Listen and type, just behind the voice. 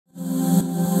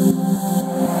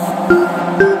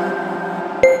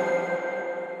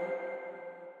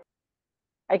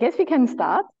guess we can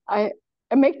start. I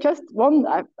make just one,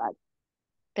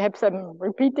 perhaps I'm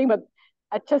repeating, but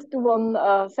I just do one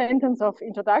sentence of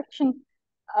introduction.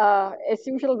 As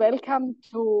usual, welcome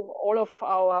to all of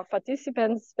our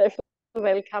participants. Special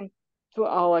welcome to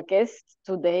our guest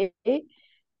today.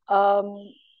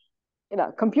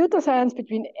 Computer science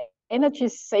between energy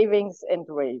savings and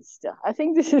waste. I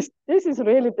think this is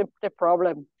really the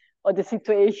problem or the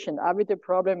situation. Are we the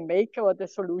problem maker or the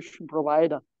solution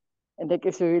provider? And I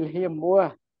guess we will hear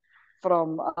more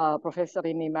from Professor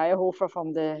René Mayrhofer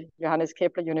from the Johannes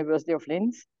Kepler University of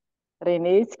Linz.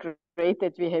 René, it's great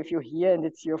that we have you here and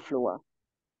it's your floor.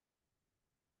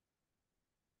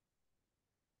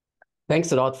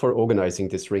 Thanks a lot for organizing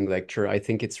this ring lecture. I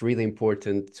think it's really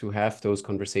important to have those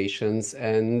conversations.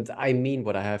 And I mean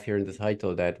what I have here in the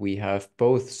title, that we have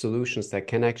both solutions that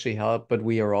can actually help, but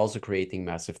we are also creating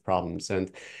massive problems.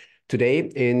 And today,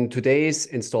 in today's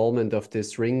installment of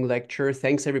this ring lecture,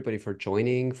 thanks everybody for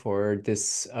joining, for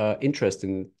this interest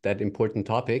in that important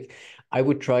topic. I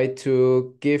would try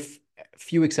to give a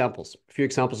few examples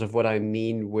of what I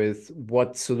mean with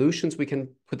what solutions we can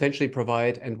potentially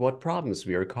provide and what problems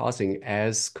we are causing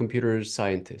as computer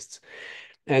scientists.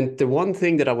 And the one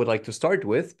thing that I would like to start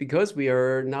with, because we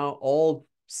are now all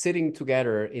sitting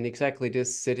together in exactly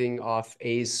this sitting of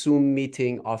a Zoom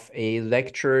meeting, of a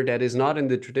lecture that is not in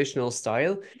the traditional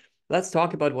style, let's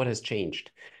talk about what has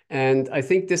changed. And I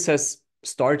think this has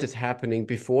started happening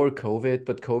before COVID,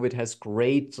 but COVID has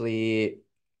greatly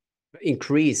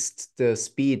increased the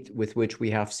speed with which we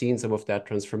have seen some of that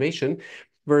transformation,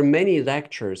 where many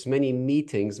lectures, many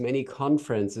meetings, many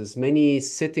conferences, many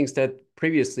sittings that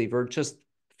previously were just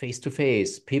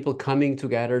face-to-face, people coming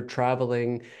together,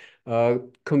 traveling,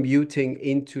 commuting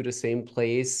into the same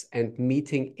place and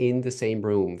meeting in the same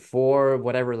room for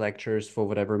whatever lectures, for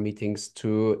whatever meetings,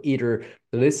 to either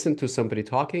listen to somebody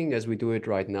talking as we do it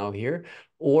right now here,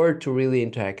 or to really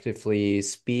interactively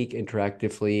speak,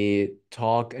 interactively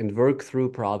talk and work through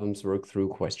problems, work through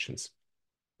questions.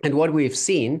 And what we've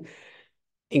seen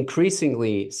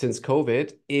increasingly since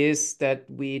COVID is that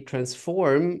we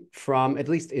transform from, at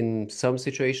least in some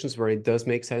situations where it does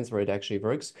make sense, where it actually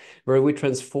works, where we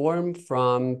transform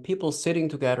from people sitting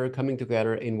together, coming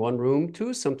together in one room,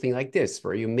 to something like this,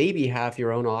 where you maybe have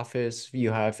your own office,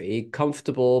 you have a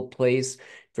comfortable place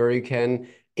where you can,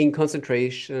 in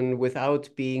concentration, without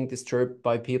being disturbed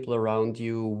by people around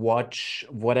you, watch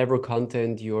whatever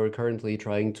content you're currently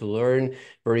trying to learn,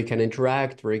 where you can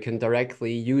interact, where you can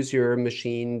directly use your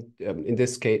machine, in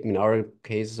this case, in our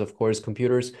cases, of course,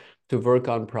 computers, to work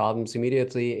on problems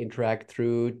immediately, interact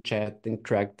through chat,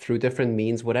 interact through different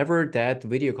means, whatever that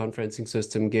video conferencing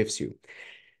system gives you.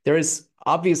 There is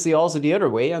obviously also the other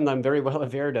way, and I'm very well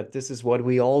aware that this is what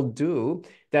we all do,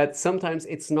 that sometimes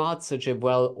it's not such a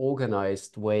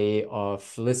well-organized way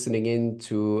of listening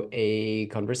into a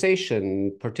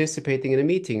conversation, participating in a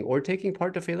meeting, or taking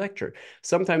part of a lecture.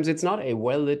 Sometimes it's not a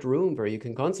well-lit room where you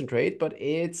can concentrate, but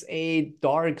it's a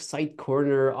dark side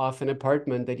corner of an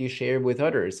apartment that you share with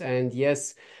others. And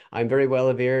yes, I'm very well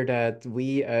aware that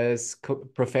we as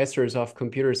professors of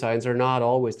computer science are not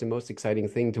always the most exciting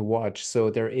thing to watch. So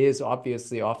there is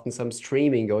obviously often some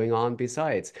streaming going on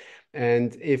besides.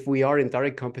 And if we are in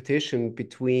direct competition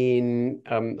between,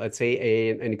 let's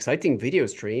say, an exciting video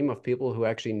stream of people who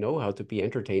actually know how to be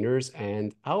entertainers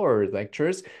and our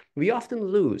lectures, we often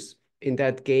lose in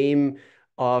that game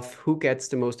of who gets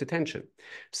the most attention.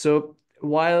 So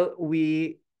while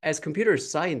we, as computer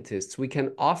scientists, we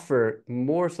can offer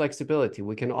more flexibility.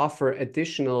 We can offer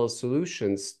additional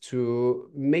solutions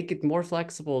to make it more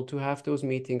flexible, to have those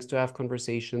meetings, to have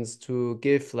conversations, to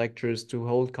give lectures, to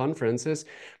hold conferences.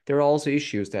 There are also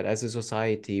issues that as a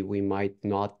society we might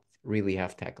not really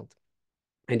have tackled.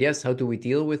 And yes, how do we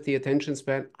deal with the attention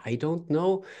span? I don't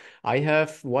know. I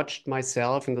have watched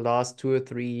myself in the last 2 or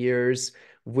 3 years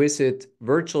visit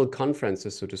virtual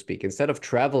conferences, so to speak, instead of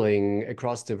traveling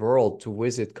across the world to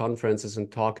visit conferences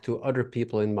and talk to other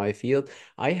people in my field.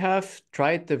 I have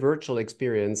tried the virtual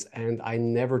experience, and I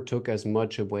never took as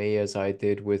much away as I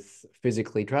did with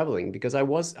physically traveling, because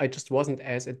I just wasn't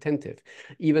as attentive.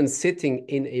 Even sitting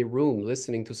in a room,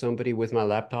 listening to somebody with my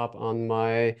laptop on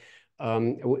my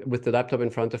with the laptop in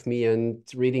front of me and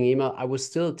reading email, I was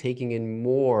still taking in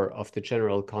more of the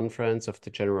general conference, of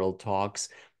the general talks,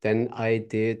 than I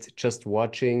did just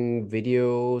watching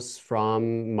videos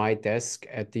from my desk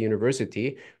at the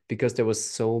university, because there was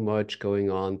so much going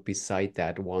on beside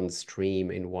that one stream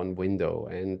in one window,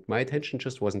 and my attention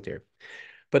just wasn't there.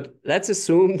 But let's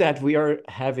assume that we are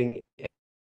having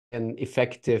an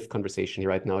effective conversation here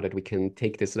right now, that we can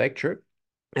take this lecture.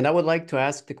 And I would like to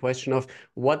ask the question of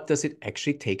what does it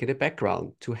actually take in the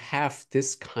background to have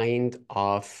this kind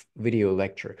of video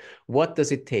lecture? What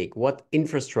does it take? What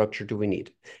infrastructure do we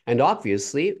need? And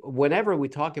obviously, whenever we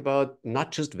talk about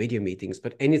not just video meetings,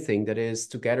 but anything that is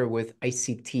together with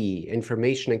ICT,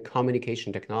 information and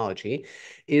communication technology,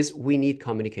 is we need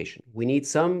communication. We need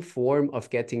some form of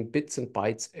getting bits and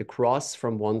bytes across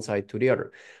from one side to the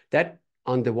other. That,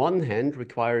 on the one hand,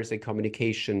 requires a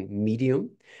communication medium,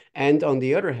 and on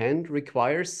the other hand,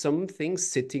 requires something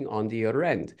sitting on the other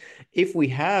end. If we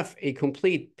have a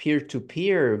complete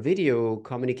peer-to-peer video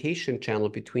communication channel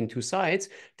between two sides,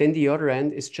 then the other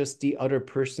end is just the other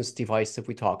person's device that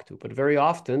we talk to. But very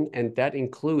often, and that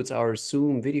includes our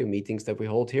Zoom video meetings that we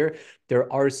hold here,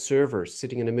 there are servers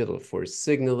sitting in the middle for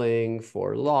signaling,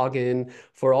 for login,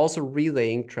 for also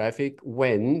relaying traffic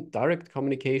when direct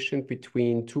communication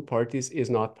between two parties is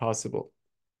not possible.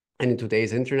 And in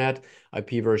today's internet,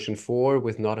 IP version 4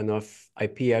 with not enough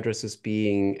IP addresses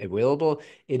being available,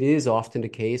 it is often the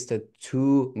case that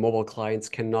two mobile clients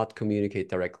cannot communicate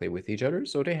directly with each other.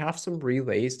 So they have some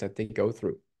relays that they go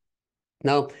through.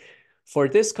 Now, for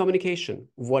this communication,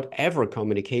 whatever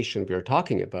communication we're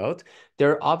talking about,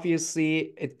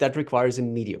 that requires a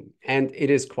medium. And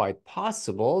it is quite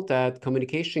possible that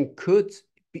communication could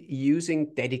be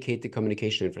using dedicated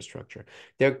communication infrastructure.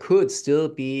 There could still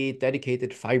be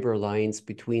dedicated fiber lines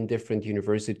between different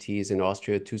universities in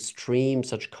Austria to stream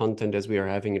such content as we are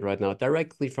having it right now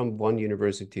directly from one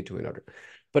university to another.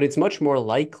 But it's much more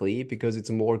likely, because it's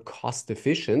more cost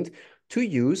efficient, to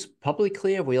use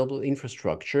publicly available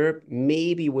infrastructure,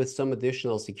 maybe with some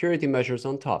additional security measures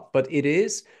on top. But it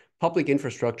is public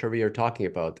infrastructure we are talking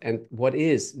about. And what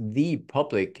is the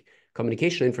public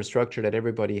communication infrastructure that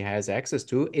everybody has access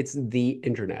to? It's the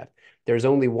internet. There's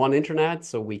only one internet,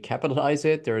 so we capitalize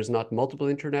it. There is not multiple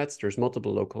internets. There's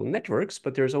multiple local networks,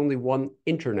 but there's only one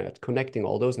internet connecting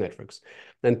all those networks.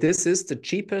 And this is the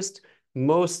cheapest,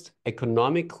 most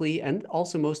economically and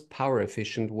also most power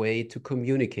efficient way to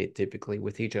communicate typically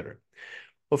with each other.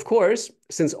 Of course,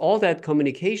 since all that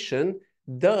communication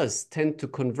does tend to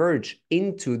converge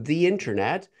into the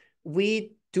internet,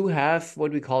 we do have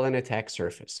what we call an attack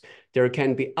surface. There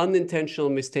can be unintentional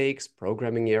mistakes,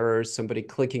 programming errors, somebody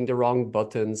clicking the wrong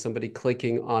button, somebody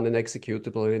clicking on an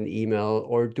executable in an email,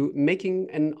 or making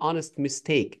an honest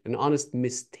mistake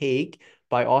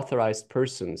by authorized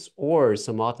persons, or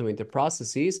some automated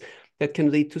processes that can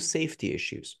lead to safety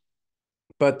issues.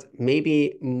 But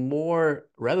maybe more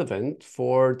relevant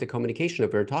for the communication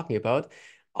that we're talking about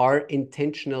are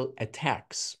intentional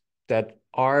attacks that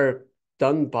are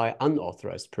done by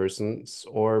unauthorized persons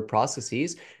or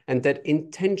processes, and that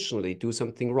intentionally do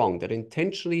something wrong, that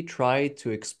intentionally try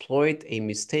to exploit a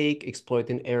mistake,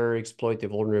 exploit an error, exploit a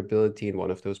vulnerability in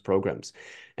one of those programs.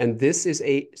 And this is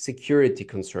a security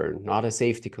concern, not a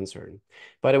safety concern.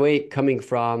 By the way, coming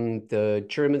from the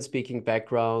German-speaking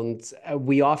background,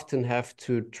 we often have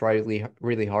to try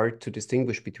really hard to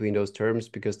distinguish between those terms,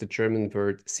 because the German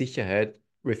word Sicherheit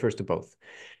refers to both.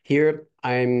 Here,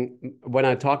 when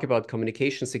I talk about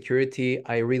communication security,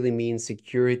 I really mean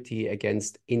security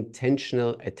against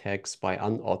intentional attacks by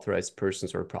unauthorized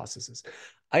persons or processes.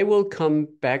 I will come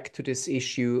back to this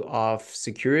issue of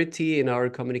security in our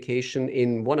communication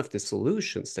in one of the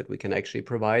solutions that we can actually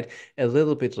provide a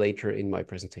little bit later in my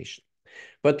presentation.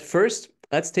 But first,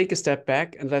 let's take a step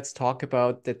back and let's talk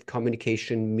about that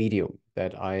communication medium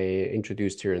that I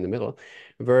introduced here in the middle,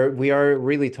 where we are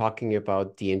really talking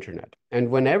about the internet. And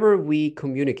whenever we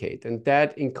communicate, and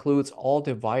that includes all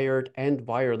the wired and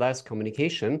wireless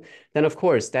communication, then of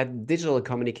course that digital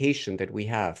communication that we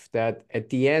have, that at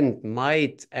the end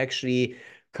might actually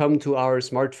come to our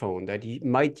smartphone, that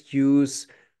might use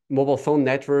mobile phone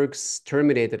networks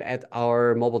terminated at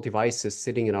our mobile devices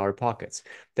sitting in our pockets,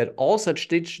 that all such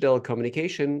digital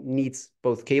communication needs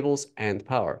both cables and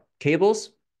power.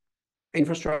 Cables,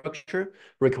 infrastructure,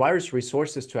 requires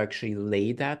resources to actually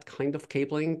lay that kind of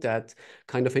cabling, that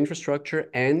kind of infrastructure,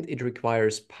 and it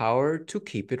requires power to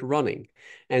keep it running.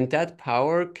 And that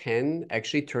power can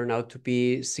actually turn out to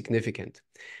be significant.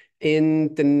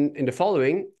 In the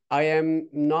following, I am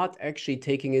not actually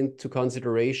taking into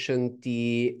consideration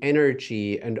the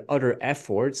energy and other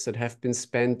efforts that have been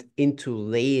spent into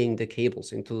laying the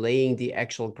cables, into laying the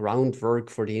actual groundwork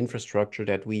for the infrastructure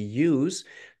that we use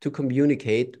to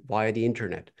communicate via the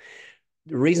internet.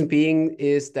 The reason being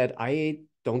is that I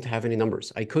don't have any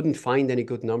numbers. I couldn't find any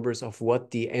good numbers of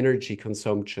what the energy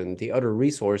consumption, the other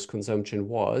resource consumption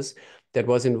that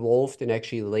was involved in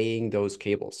actually laying those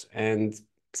cables. And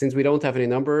since we don't have any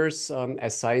numbers,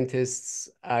 as scientists,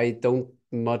 I don't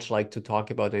much like to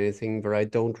talk about anything where I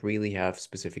don't really have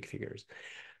specific figures.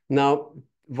 Now,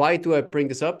 why do I bring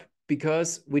this up?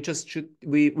 Because we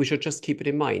should just keep it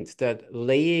in mind that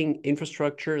laying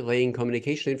infrastructure, laying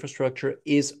communication infrastructure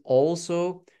is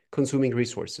also consuming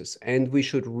resources, and we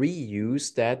should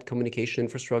reuse that communication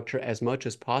infrastructure as much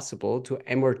as possible to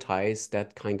amortize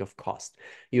that kind of cost.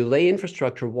 You lay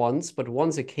infrastructure once, but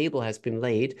once a cable has been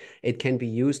laid, it can be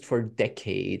used for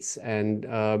decades, and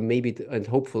and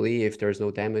hopefully, if there's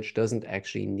no damage, doesn't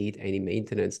actually need any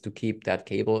maintenance to keep that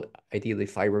cable, ideally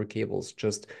fiber cables,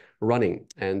 just running.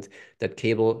 And that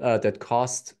cable, that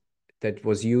cost that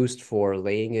was used for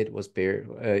laying it was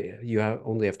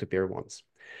only have to bear once.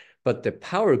 But the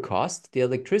power cost, the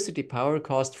electricity power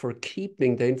cost for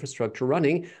keeping the infrastructure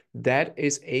running, that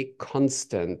is a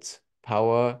constant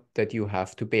power that you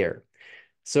have to bear.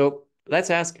 So let's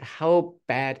ask, how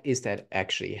bad is that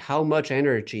actually? How much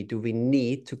energy do we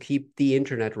need to keep the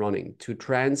internet running, to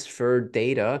transfer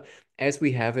data as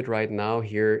we have it right now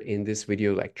here in this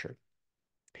video lecture?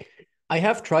 I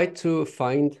have tried to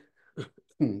find,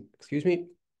 excuse me,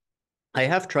 I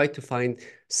have tried to find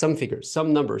some figures,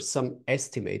 some numbers, some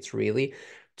estimates really,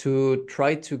 to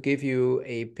try to give you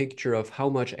a picture of how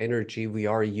much energy we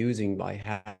are using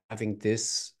by having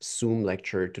this Zoom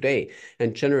lecture today,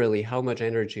 and generally how much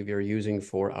energy we are using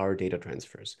for our data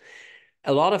transfers.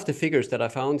 A lot of the figures that I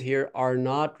found here are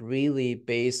not really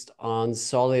based on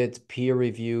solid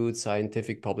peer-reviewed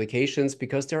scientific publications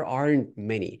because there aren't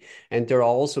many. And there are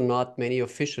also not many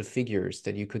official figures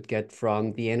that you could get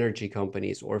from the energy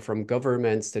companies or from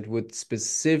governments that would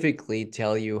specifically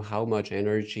tell you how much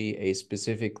energy a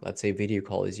specific, let's say, video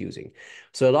call is using.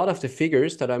 So a lot of the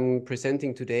figures that I'm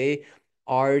presenting today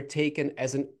are taken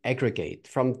as an aggregate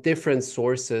from different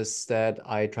sources that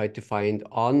I tried to find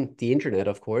on the internet,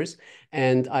 of course.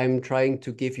 And I'm trying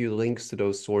to give you links to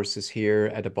those sources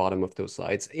here at the bottom of those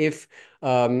slides. If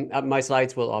my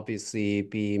slides will obviously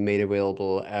be made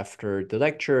available after the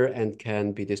lecture and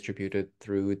can be distributed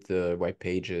through the web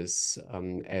pages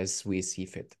as we see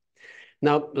fit.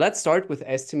 Now, let's start with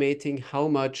estimating how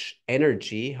much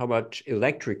energy, how much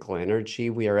electrical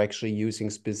energy we are actually using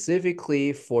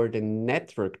specifically for the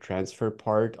network transfer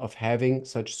part of having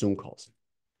such Zoom calls.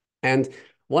 And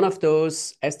one of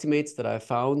those estimates that I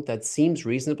found that seems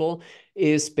reasonable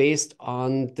is based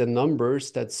on the numbers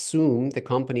that Zoom, the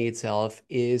company itself,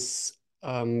 is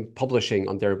publishing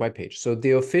on their webpage. So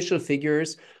the official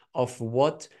figures of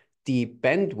what the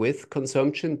bandwidth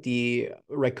consumption, the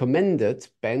recommended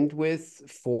bandwidth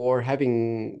for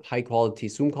having high quality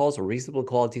Zoom calls or reasonable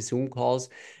quality Zoom calls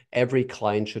every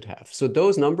client should have. So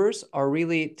those numbers are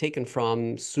really taken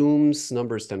from Zoom's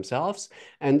numbers themselves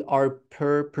and are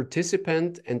per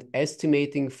participant and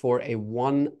estimating for a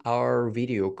 1 hour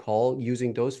video call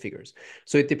using those figures.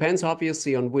 So it depends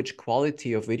obviously on which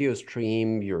quality of video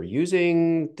stream you're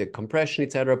using, the compression,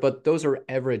 etc. But those are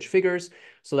average figures.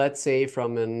 So let's say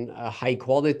from a high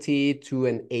quality to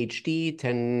an HD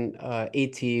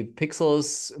 1080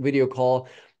 pixels video call,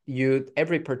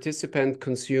 every participant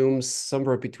consumes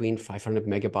somewhere between 500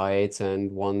 megabytes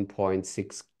and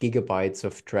 1.6 gigabytes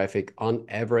of traffic on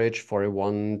average for a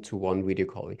one-to-one video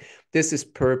calling. This is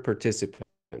per participant.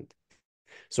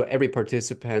 So every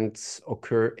participant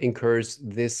incurs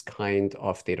this kind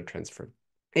of data transfer.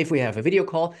 If we have a video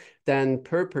call, then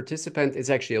per participant is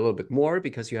actually a little bit more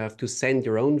because you have to send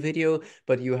your own video,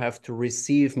 but you have to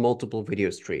receive multiple video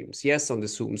streams. Yes, on the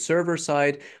Zoom server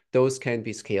side, those can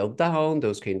be scaled down,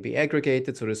 those can be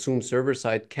aggregated. So the Zoom server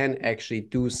side can actually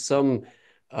do some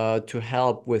to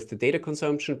help with the data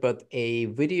consumption, but a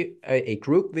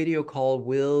group video call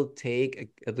will take,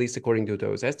 at least according to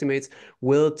those estimates,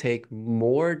 will take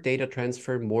more data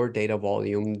transfer, more data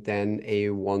volume than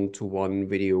a one-to-one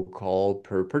video call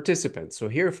per participant. So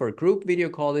here for group video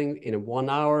calling in a 1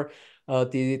 hour,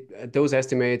 those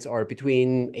estimates are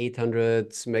between 800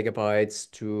 megabytes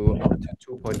to up to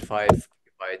 2.5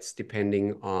 gigabytes,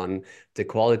 depending on the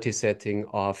quality setting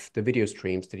of the video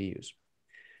streams that you use.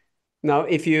 Now,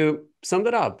 if you sum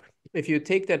that up, if you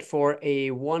take that for a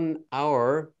 1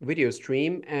 hour video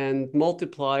stream and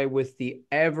multiply with the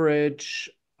average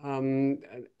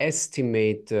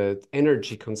estimated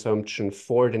energy consumption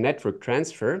for the network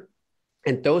transfer,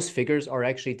 and those figures are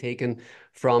actually taken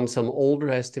from some older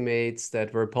estimates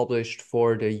that were published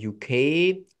for the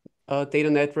UK data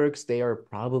networks. They are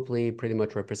probably pretty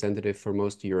much representative for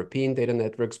most European data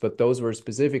networks, but those were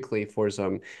specifically for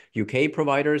some UK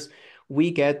providers.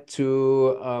 We get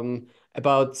to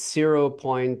about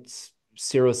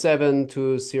 0.07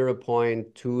 to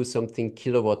 0.2 something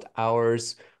kilowatt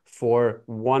hours for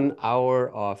 1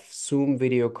 hour of Zoom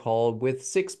video call with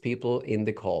 6 people in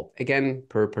the call, again,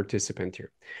 per participant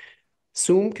here.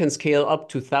 Zoom can scale up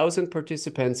to 1,000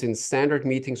 participants in standard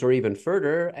meetings or even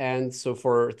further. And so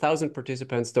for 1,000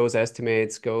 participants, those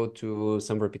estimates go to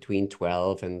somewhere between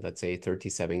 12 and let's say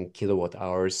 37 kilowatt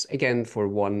hours, again, for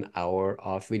 1 hour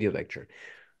of video lecture.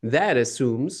 That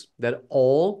assumes that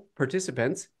all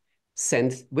participants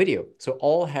send video. So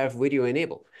all have video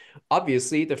enabled.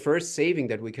 Obviously, the first saving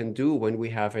that we can do when we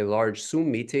have a large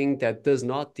Zoom meeting that does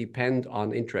not depend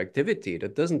on interactivity,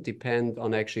 that doesn't depend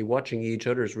on actually watching each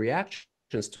other's reactions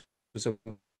to some,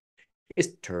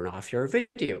 is turn off your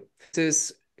video.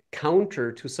 This is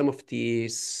counter to some of the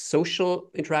social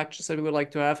interactions that we would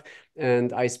like to have.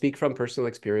 And I speak from personal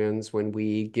experience. When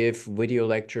we give video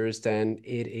lectures, then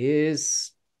it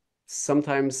is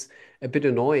sometimes a bit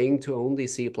annoying to only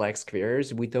see black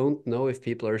squares. We don't know if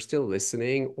people are still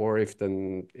listening, or if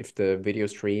the video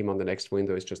stream on the next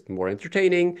window is just more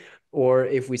entertaining, or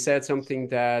if we said something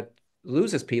that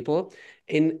loses people.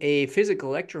 In a physical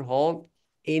lecture hall,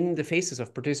 in the faces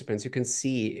of participants, you can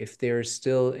see if they're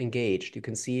still engaged. You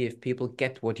can see if people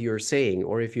get what you're saying,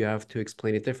 or if you have to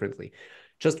explain it differently.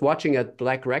 Just watching at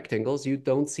black rectangles, you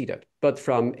don't see that. But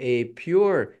from a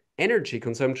pure energy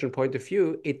consumption point of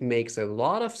view, it makes a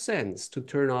lot of sense to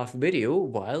turn off video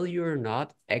while you're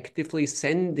not actively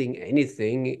sending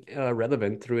anything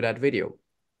relevant through that video.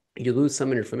 You lose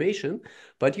some information,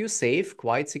 but you save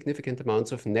quite significant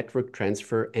amounts of network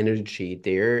transfer energy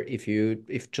there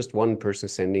if just one person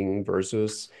sending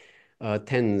versus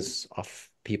tens of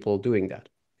people doing that.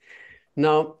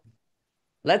 Now,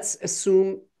 let's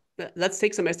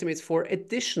take some estimates for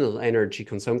additional energy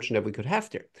consumption that we could have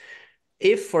there.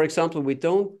 If, for example, we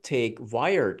don't take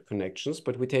wired connections,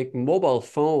 but we take mobile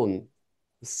phone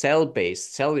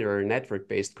cell-based, cellular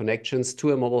network-based connections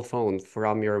to a mobile phone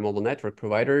from your mobile network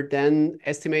provider, then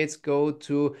estimates go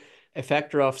to a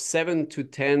factor of 7 to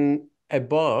 10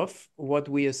 above what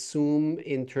we assume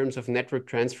in terms of network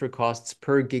transfer costs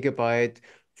per gigabyte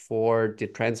for the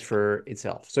transfer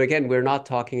itself. So again, we're not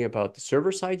talking about the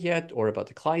server side yet or about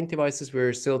the client devices.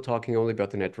 We're still talking only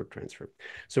about the network transfer.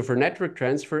 So for network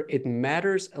transfer, it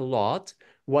matters a lot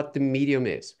what the medium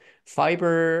is.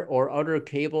 Fiber or other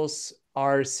cables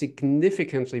are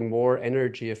significantly more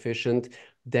energy efficient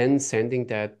than sending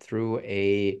that through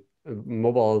a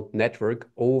mobile network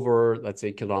over, let's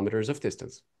say, kilometers of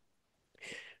distance.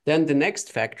 Then the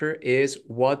next factor is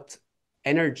what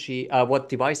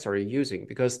device are you using?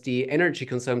 Because the energy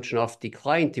consumption of the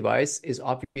client device is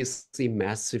obviously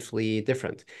massively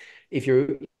different. If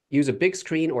you use a big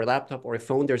screen or a laptop or a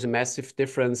phone, there's a massive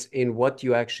difference in what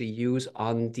you actually use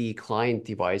on the client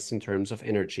device in terms of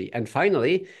energy. And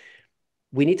finally,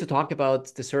 we need to talk about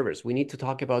the servers. We need to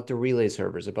talk about the relay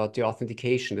servers, about the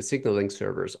authentication, the signaling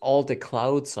servers, all the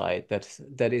cloud side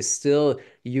that is still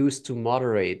used to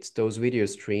moderate those video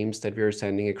streams that we're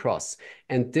sending across.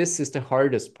 And this is the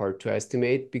hardest part to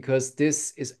estimate because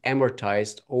this is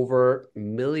amortized over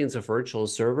millions of virtual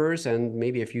servers, and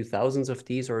maybe a few thousands of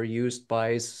these are used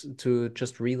to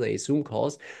just relay Zoom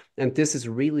calls. And this is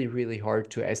really, really hard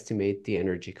to estimate the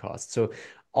energy cost. So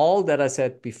all that I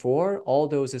said before, all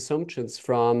those assumptions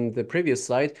from the previous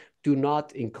slide do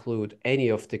not include any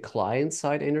of the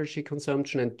client-side energy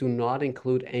consumption and do not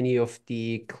include any of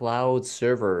the cloud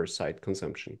server-side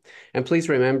consumption. And please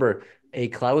remember, a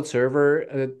cloud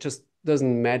server just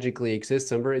doesn't magically exist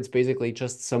somewhere. It's basically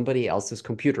just somebody else's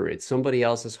computer. It's somebody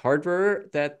else's hardware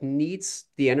that needs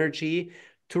the energy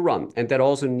to run. And that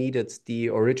also needed the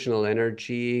original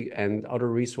energy and other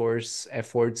resource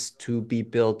efforts to be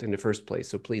built in the first place.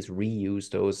 So please reuse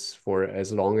those for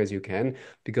as long as you can,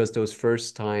 because those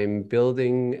first time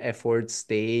building efforts,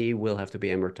 they will have to be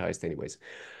amortized anyways.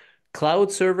 Cloud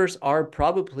servers are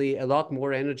probably a lot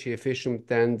more energy efficient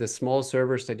than the small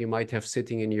servers that you might have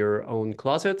sitting in your own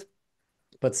closet,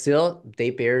 but still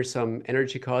they bear some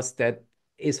energy costs that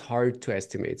is hard to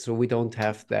estimate. So we don't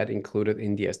have that included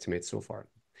in the estimate so far.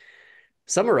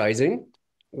 Summarizing,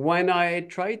 when I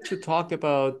try to talk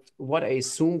about what a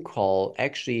Zoom call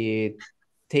actually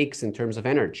takes in terms of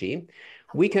energy,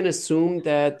 we can assume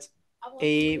that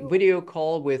a video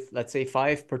call with, let's say,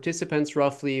 5 participants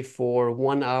roughly for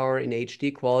 1 hour in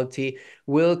HD quality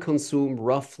will consume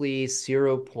roughly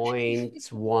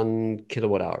 0.1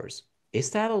 kilowatt hours.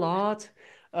 Is that a lot?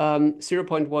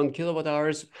 0.1 kilowatt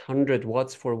hours, 100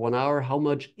 watts for 1 hour. How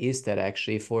much is that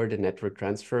actually for the network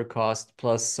transfer cost,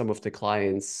 plus some of the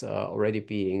clients already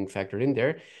being factored in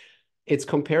there? It's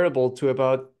comparable to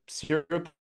about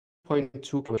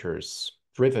 0.2 kilometers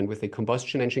driven with a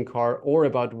combustion engine car, or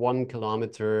about 1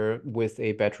 kilometer with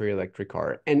a battery electric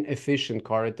car. An efficient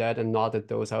car at that, and not at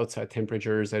those outside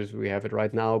temperatures as we have it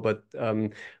right now, but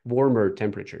warmer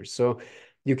temperatures. So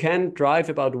You can drive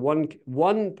about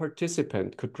one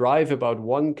participant could drive about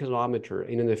 1 kilometer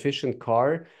in an efficient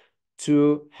car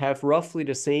to have roughly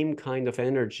the same kind of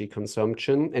energy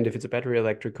consumption. And if it's a battery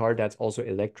electric car, that's also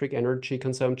electric energy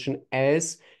consumption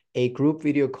as a group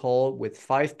video call with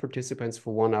 5 participants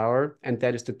for 1 hour. And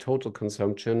that is the total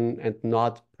consumption and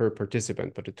not per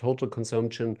participant, but the total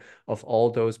consumption of all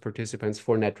those participants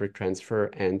for network transfer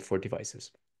and for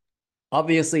devices.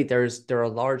 Obviously, there are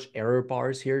large error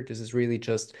bars here. This is really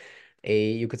just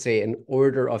you could say an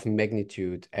order of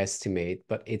magnitude estimate,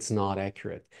 but it's not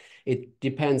accurate. It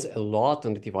depends a lot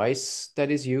on the device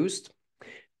that is used.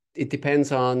 It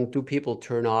depends on, do people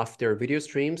turn off their video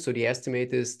stream? So the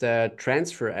estimate is that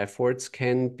transfer efforts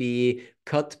can be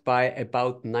cut by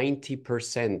about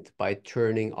 90% by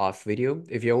turning off video.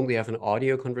 If you only have an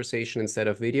audio conversation instead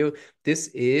of video, this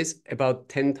is about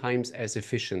 10 times as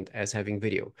efficient as having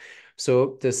video.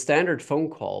 So the standard phone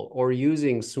call or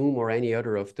using Zoom or any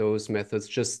other of those methods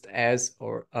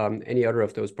any other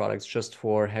of those products just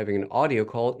for having an audio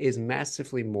call is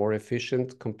massively more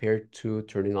efficient compared to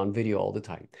turning on video all the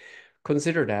time.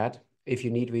 Consider that if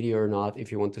you need video or not,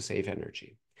 if you want to save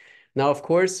energy. Now, of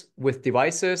course, with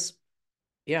devices,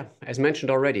 yeah, as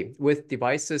mentioned already, with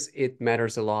devices, it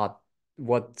matters a lot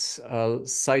what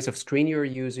size of screen you're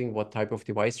using, what type of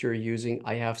device you're using.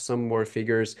 I have some more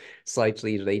figures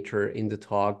slightly later in the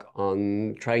talk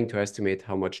on trying to estimate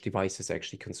how much devices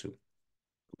actually consume.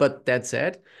 But that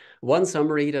said, one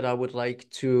summary that I would like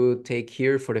to take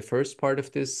here for the first part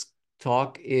of this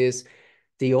talk is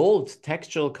the old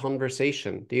textual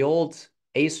conversation, the old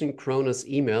asynchronous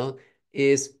email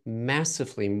is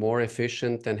massively more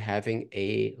efficient than having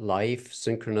a live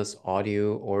synchronous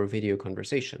audio or video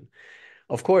conversation.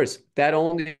 Of course, that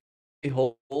only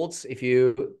holds if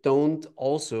you don't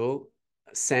also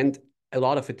send a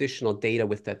lot of additional data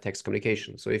with that text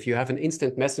communication. So if you have an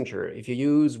instant messenger, if you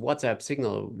use WhatsApp,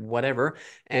 Signal, whatever,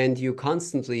 and you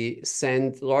constantly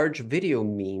send large video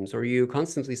memes or you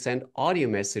constantly send audio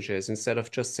messages instead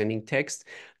of just sending text,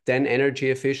 then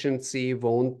energy efficiency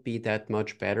won't be that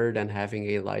much better than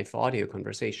having a live audio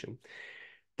conversation.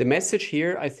 The message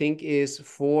here, I think, is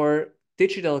for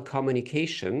digital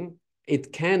communication,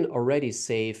 it can already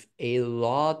save a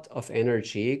lot of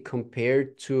energy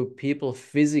compared to people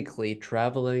physically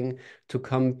traveling to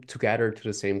come together to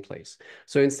the same place.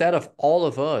 So instead of all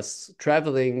of us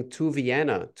traveling to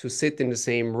Vienna to sit in the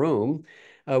same room,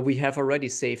 we have already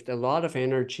saved a lot of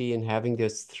energy in having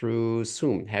this through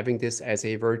Zoom, having this as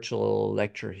a virtual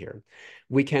lecture here.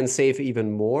 We can save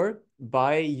even more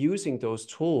by using those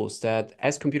tools that,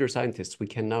 as computer scientists, we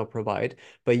can now provide,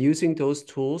 by using those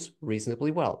tools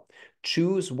reasonably well.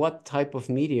 Choose what type of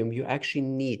medium you actually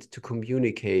need to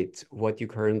communicate what you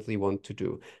currently want to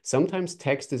do. Sometimes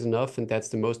text is enough, and that's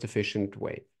the most efficient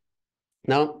way.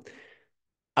 Now,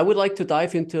 I would like to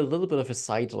dive into a little bit of a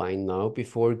sideline now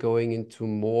before going into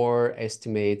more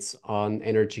estimates on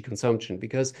energy consumption,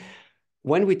 because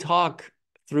when we talk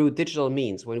through digital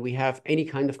means, when we have any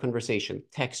kind of conversation,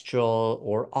 textual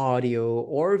or audio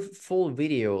or full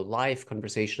video, live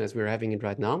conversation as we're having it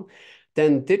right now,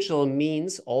 then digital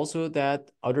means also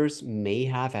that others may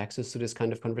have access to this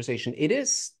kind of conversation. It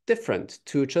is different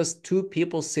to just two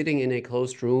people sitting in a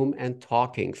closed room and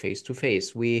talking face to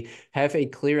face. We have a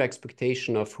clear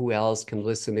expectation of who else can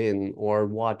listen in or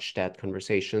watch that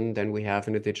conversation than we have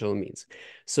in a digital means.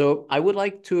 So I would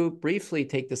like to briefly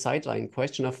take the sideline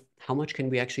question of how much can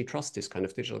we actually trust this kind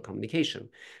of digital communication?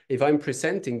 If I'm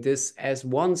presenting this as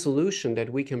one solution that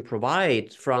we can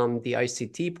provide from the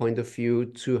ICT point of view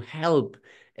to help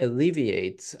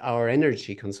alleviate our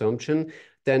energy consumption,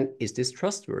 then is this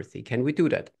trustworthy? Can we do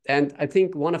that? And I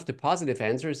think one of the positive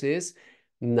answers is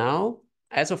now,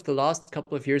 as of the last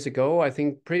couple of years ago, I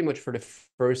think pretty much for the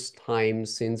first time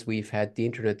since we've had the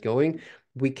internet going,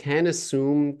 we can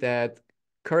assume that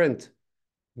current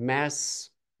mass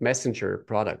messenger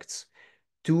products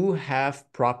do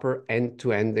have proper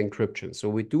end-to-end encryption. So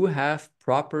we do have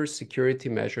proper security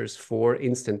measures for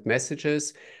instant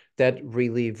messages that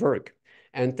really work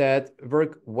and that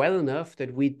work well enough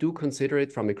that we do consider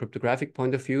it from a cryptographic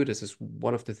point of view. This is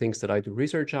one of the things that I do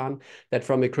research on, that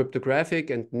from a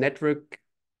cryptographic and network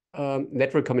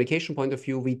communication point of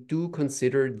view, we do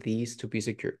consider these to be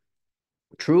secure.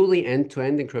 Truly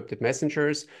end-to-end encrypted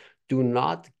messengers do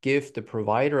not give the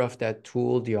provider of that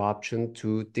tool the option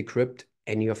to decrypt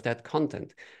any of that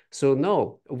content. So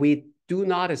no, we do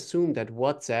not assume that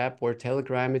WhatsApp or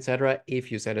Telegram, etc.,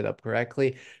 if you set it up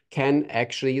correctly, can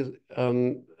actually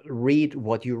read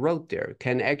what you wrote there,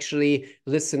 can actually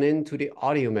listen in to the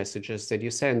audio messages that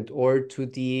you sent or to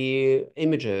the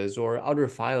images or other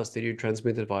files that you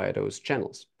transmitted via those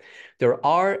channels. There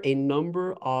are a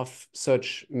number of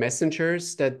such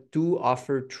messengers that do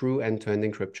offer true end-to-end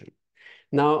encryption.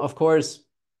 Now, of course,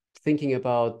 thinking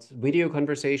about video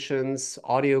conversations,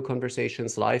 audio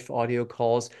conversations, live audio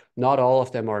calls, not all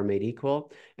of them are made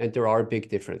equal, and there are big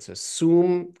differences.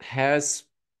 Zoom has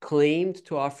claimed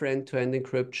to offer end-to-end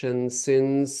encryption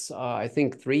since, I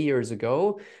think, 3 years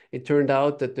ago. It turned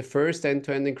out that the first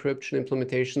end-to-end encryption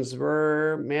implementations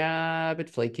were a bit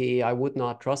flaky. I would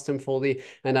not trust them fully,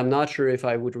 and I'm not sure if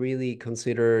I would really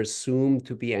consider Zoom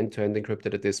to be end-to-end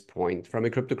encrypted at this point. From a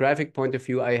cryptographic point of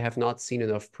view, I have not seen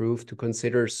enough proof to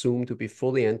consider Zoom to be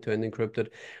fully end-to-end encrypted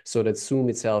so that Zoom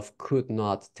itself could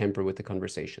not tamper with the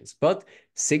conversations. But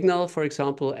Signal, for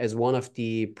example, as one of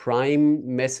the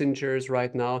prime messengers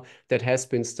right now that has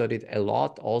been studied a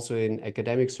lot, also in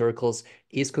academic circles,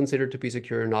 is considered to be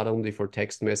secure not only for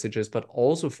text messages, but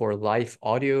also for live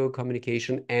audio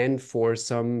communication and for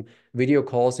some video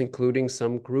calls, including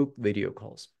some group video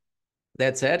calls.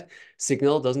 That said,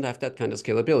 Signal doesn't have that kind of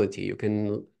scalability. You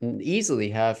can easily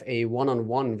have a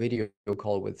one-on-one video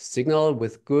call with Signal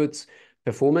with good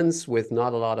performance, with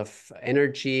not a lot of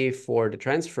energy for the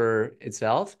transfer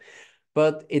itself,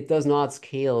 but it does not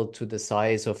scale to the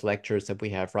size of lectures that we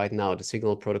have right now. The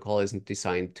Signal protocol isn't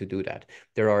designed to do that.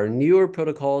 There are newer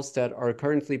protocols that are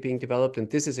currently being developed, and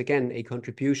this is, again, a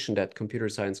contribution that computer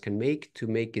science can make to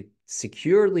make it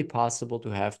securely possible to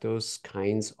have those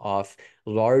kinds of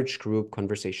large group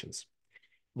conversations.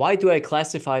 Why do I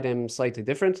classify them slightly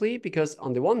differently? Because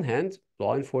on the one hand,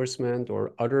 law enforcement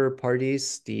or other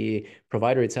parties, the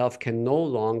provider itself can no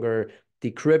longer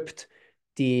decrypt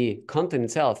the content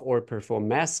itself or perform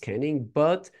mass scanning,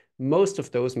 but most of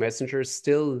those messengers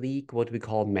still leak what we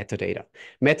call metadata.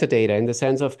 Metadata in the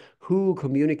sense of who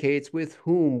communicates with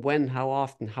whom, when, how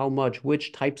often, how much,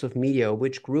 which types of media,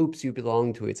 which groups you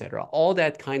belong to, etc. All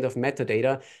that kind of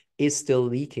metadata is still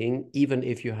leaking, even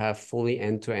if you have fully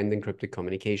end-to-end encrypted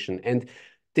communication. And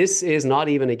this is not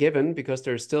even a given because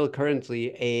there's still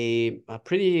currently a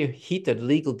pretty heated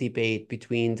legal debate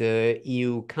between the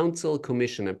EU Council,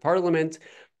 Commission, and Parliament,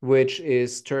 which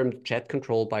is termed chat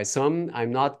control by some.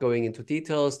 I'm not going into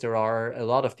details. There are a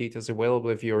lot of details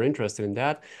available if you're interested in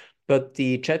that. But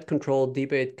the chat control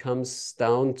debate comes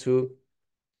down to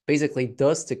basically,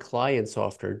 does the client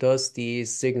software, does the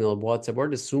Signal, WhatsApp, or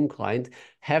the Zoom client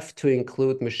have to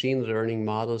include machine learning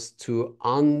models to,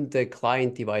 on the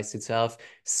client device itself,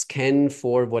 scan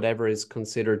for whatever is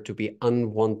considered to be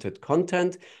unwanted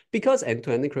content? Because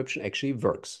end-to-end encryption actually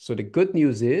works. So the good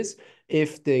news is,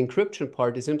 if the encryption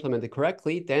part is implemented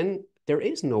correctly, then there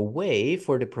is no way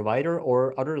for the provider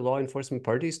or other law enforcement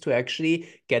parties to actually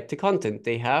get the content.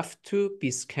 They have to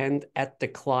be scanned at the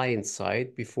client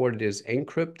side before it is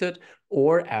encrypted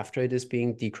or after it is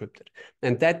being decrypted.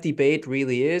 And that debate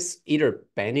really is either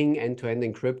banning end-to-end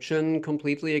encryption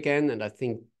completely again, and I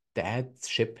think that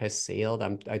ship has sailed.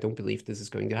 I don't believe this is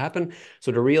going to happen.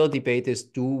 So the real debate is,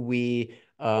 do we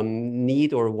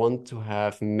need or want to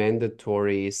have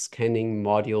mandatory scanning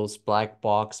modules, black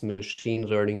box machine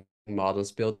learning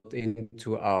models built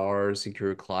into our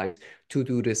secure client to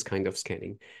do this kind of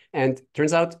scanning? And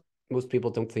turns out most people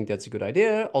don't think that's a good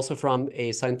idea. Also, from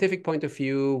a scientific point of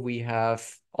view, we have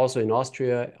also in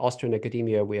Austrian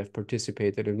academia, we have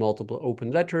participated in multiple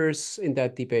open letters in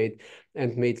that debate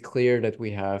and made clear that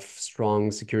we have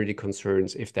strong security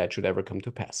concerns if that should ever come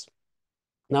to pass.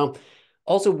 Now,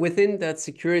 also within that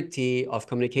security of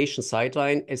communication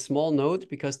sideline, a small note,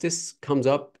 because this comes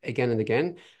up again and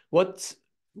again.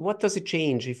 What does it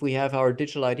change if we have our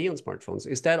digital ID on smartphones?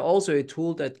 Is that also a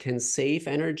tool that can save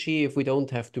energy if we don't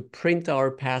have to print our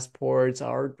passports,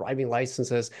 our driving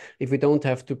licenses, if we don't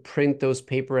have to print those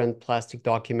paper and plastic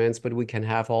documents, but we can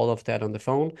have all of that on the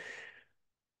phone?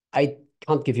 I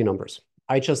can't give you numbers.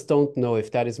 I just don't know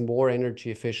if that is more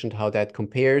energy efficient, how that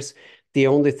compares. The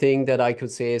only thing that I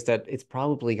could say is that it's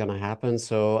probably going to happen.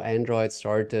 So Android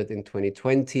started in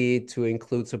 2020 to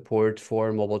include support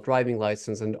for mobile driving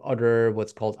license and other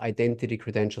what's called identity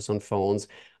credentials on phones.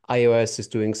 iOS is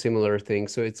doing similar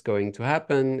things, so it's going to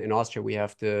happen. In Austria, we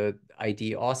have the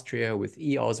ID Austria with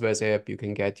e-Ausweis app. You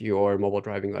can get your mobile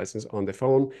driving license on the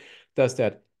phone. Does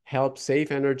that help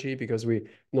save energy because we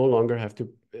no longer have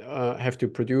to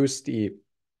produce the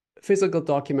physical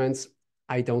documents?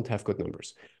 I don't have good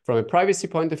numbers. From a privacy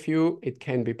point of view, it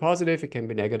can be positive, it can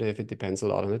be negative, it depends a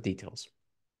lot on the details.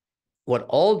 What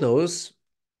all those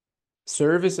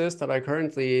services that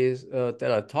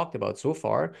that I talked about so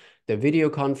far, the video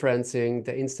conferencing,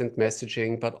 the instant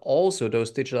messaging, but also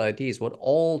those digital IDs, what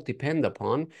all depend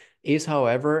upon is,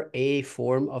 however, a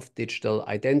form of digital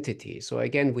identity. So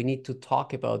again, we need to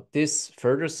talk about this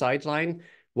further sideline.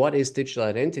 What is digital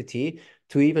identity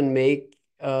to even make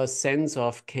a sense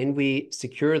of, can we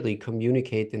securely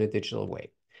communicate in a digital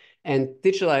way? And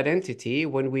digital identity,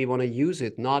 when we want to use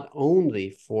it not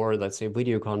only for, let's say,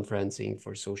 video conferencing,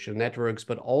 for social networks,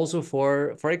 but also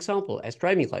for example, as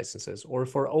driving licenses or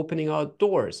for opening out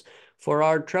doors, for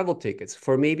our travel tickets,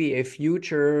 for maybe a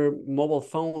future mobile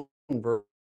phone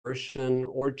version,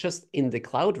 or just in the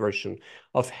cloud version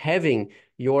of having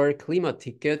your Klima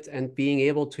ticket and being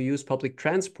able to use public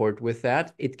transport with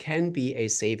that, it can be a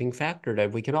saving factor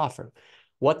that we can offer.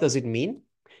 What does it mean?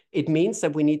 It means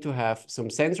that we need to have some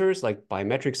sensors, like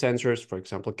biometric sensors, for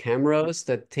example, cameras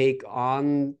that take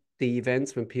on the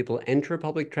events when people enter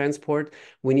public transport.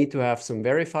 We need to have some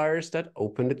verifiers that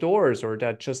open the doors or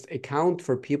that just account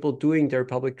for people doing their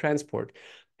public transport.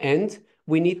 And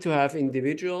we need to have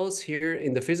individuals here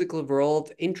in the physical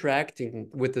world interacting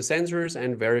with the sensors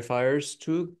and verifiers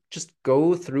to just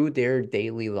go through their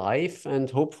daily life and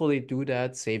hopefully do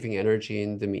that, saving energy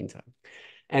in the meantime.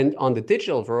 And on the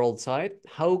digital world side,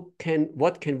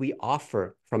 what can we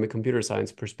offer from a computer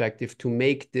science perspective to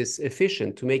make this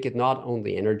efficient, to make it not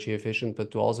only energy efficient,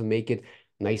 but to also make it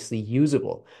nicely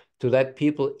usable, to let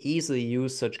people easily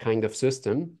use such kind of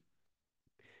system?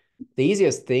 The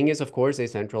easiest thing is, of course, a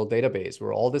central database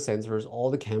where all the sensors,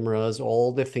 all the cameras,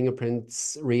 all the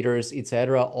fingerprints readers,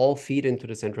 etc., all feed into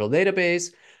the central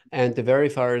database, and the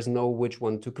verifiers know which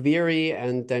one to query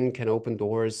and then can open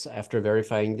doors after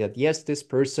verifying that, yes, this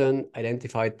person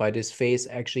identified by this face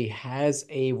actually has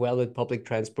a valid public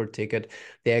transport ticket.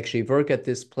 They actually work at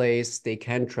this place. They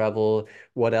can travel.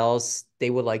 What else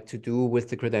they would like to do with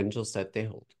the credentials that they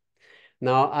hold.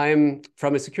 Now,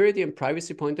 from a security and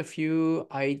privacy point of view,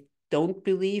 I don't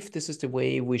believe this is the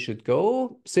way we should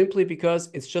go, simply because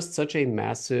it's just such a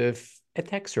massive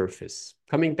attack surface.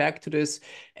 Coming back to this,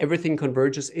 everything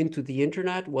converges into the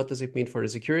internet. What does it mean for the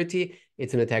security?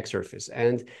 It's an attack surface.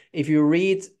 And if you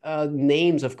read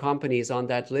names of companies on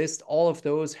that list, all of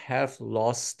those have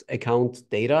lost account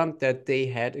data that they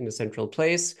had in a central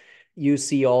place. You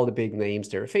see all the big names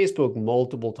there. Facebook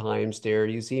multiple times there.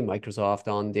 You see Microsoft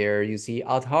on there. You see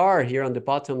Aadhaar here on the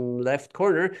bottom left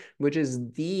corner, which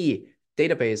is the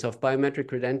database of biometric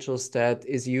credentials that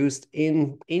is used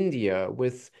in India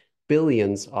with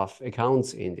billions of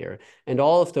accounts in there. And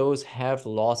all of those have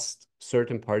lost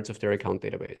certain parts of their account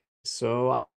database.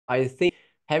 So I think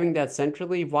having that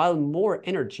centrally, while more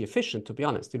energy efficient, to be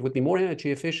honest, it would be more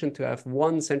energy efficient to have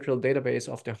one central database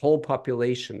of the whole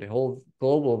population, the whole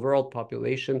global world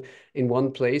population in one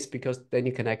place, because then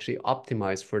you can actually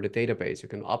optimize for the database. You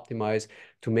can optimize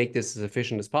to make this as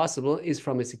efficient as possible. Is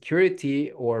from a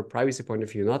security or privacy point of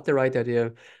view not the right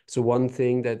idea. So one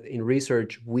thing that in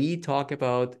research we talk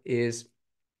about is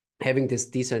having this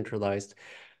decentralized,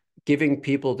 giving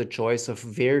people the choice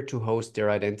of where to host their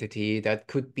identity. That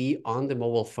could be on the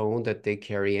mobile phone that they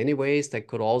carry anyways. That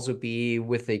could also be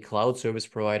with a cloud service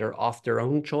provider of their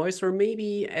own choice, or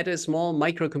maybe at a small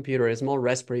microcomputer, a small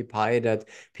Raspberry Pi that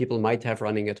people might have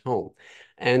running at home.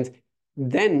 And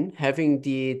then having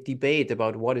the debate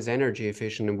about what is energy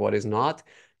efficient and what is not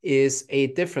is a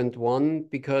different one,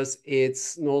 because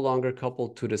it's no longer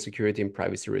coupled to the security and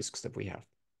privacy risks that we have.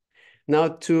 Now,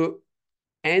 to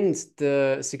and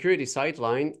the security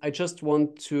sideline, I just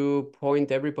want to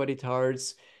point everybody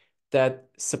towards that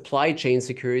supply chain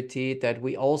security that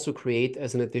we also create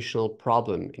as an additional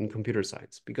problem in computer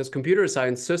science. Because computer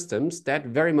science systems, that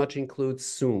very much includes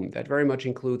Zoom, that very much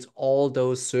includes all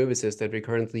those services that we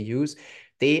currently use.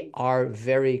 They are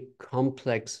very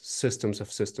complex systems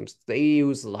of systems. They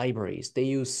use libraries, they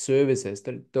use services.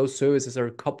 Those services are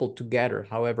coupled together,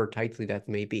 however tightly that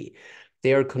may be.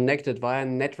 They are connected via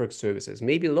network services,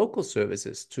 maybe local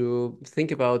services. To think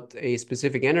about a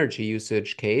specific energy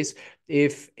usage case,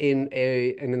 if in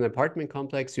an apartment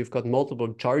complex you've got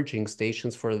multiple charging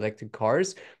stations for electric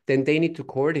cars, then they need to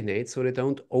coordinate so they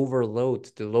don't overload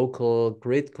the local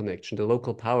grid connection, the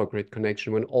local power grid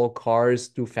connection, when all cars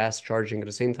do fast charging at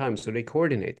the same time. So they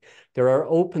coordinate. There are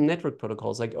open network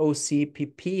protocols like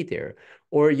OCPP there.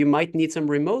 Or you might need some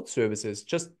remote services,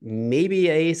 just maybe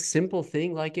a simple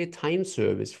thing like a time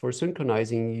service for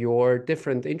synchronizing your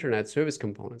different internet service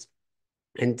components.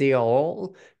 And they are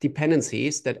all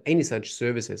dependencies that any such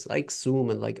services like Zoom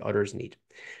and like others need.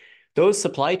 Those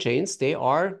supply chains, they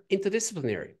are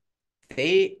interdisciplinary.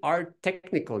 They are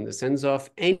technical in the sense of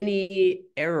any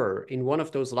error in one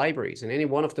of those libraries and any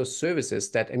one of those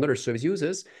services that another service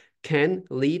uses can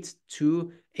lead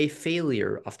to a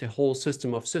failure of the whole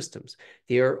system of systems.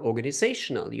 They are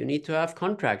organizational. You need to have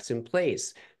contracts in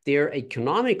place. They're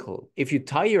economical. If you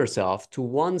tie yourself to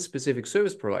one specific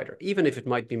service provider, even if it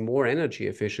might be more energy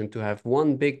efficient to have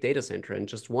one big data center and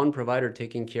just one provider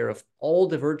taking care of all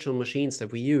the virtual machines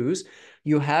that we use,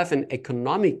 you have an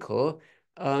economical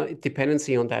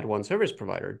dependency on that one service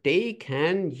provider. They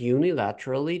can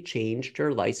unilaterally change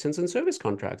their license and service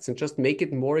contracts and just make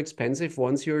it more expensive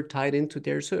once you're tied into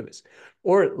their service.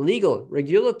 Or legal,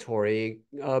 regulatory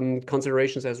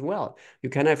considerations as well. You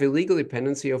can have illegal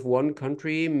dependency of one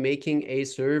country making a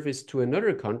service to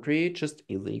another country just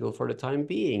illegal for the time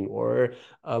being, or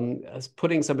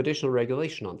putting some additional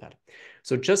regulation on that.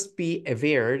 So just be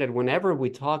aware that whenever we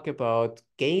talk about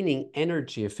gaining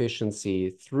energy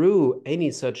efficiency through any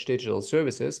such digital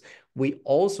services, we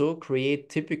also create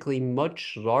typically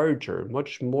much larger,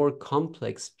 much more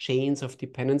complex chains of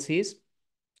dependencies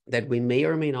that we may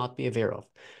or may not be aware of.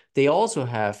 They also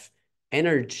have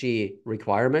energy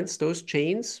requirements, those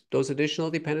chains, those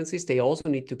additional dependencies, they also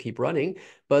need to keep running.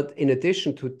 But in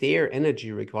addition to their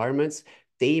energy requirements,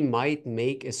 they might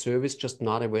make a service just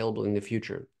not available in the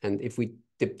future. And if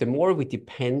the more we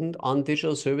depend on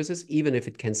digital services, even if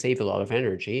it can save a lot of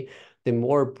energy, the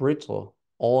more brittle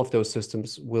all of those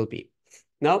systems will be.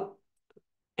 Now,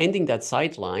 ending that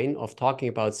sideline of talking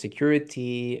about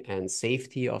security and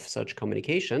safety of such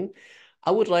communication, I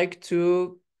would like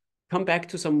to come back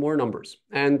to some more numbers.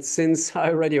 And since I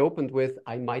already opened with,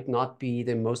 I might not be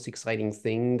the most exciting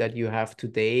thing that you have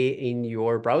today in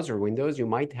your browser windows, you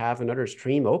might have another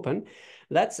stream open.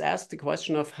 Let's ask the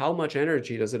question of how much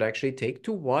energy does it actually take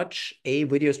to watch a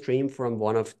video stream from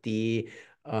one of the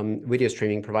video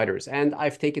streaming providers. And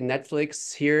I've taken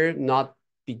Netflix here, not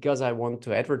because I want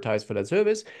to advertise for that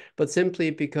service, but simply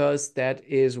because that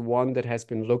is one that has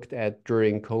been looked at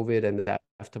during COVID and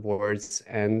afterwards,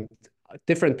 and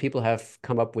different people have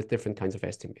come up with different kinds of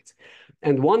estimates.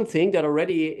 And one thing that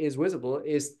already is visible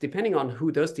is, depending on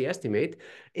who does the estimate,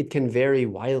 it can vary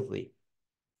wildly.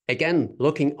 Again,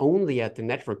 looking only at the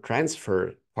network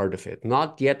transfer part of it,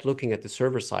 not yet looking at the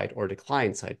server side or the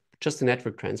client side, just the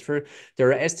network transfer, there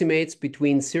are estimates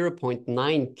between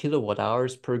 0.9 kilowatt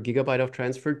hours per gigabyte of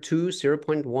transfer to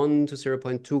 0.1 to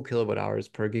 0.2 kilowatt hours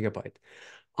per gigabyte.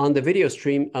 On the video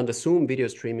stream, on the Zoom video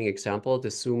streaming example,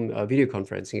 the Zoom video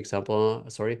conferencing example,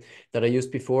 sorry, that I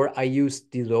used before, I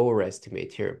used the lower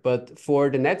estimate here. But for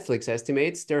the Netflix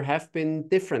estimates, there have been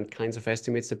different kinds of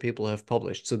estimates that people have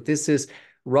published. So this is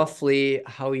roughly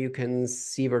how you can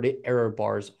see where the error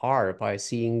bars are by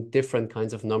seeing different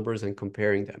kinds of numbers and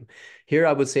comparing them. Here,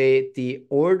 I would say the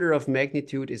order of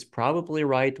magnitude is probably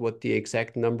right. What the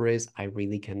exact number is, I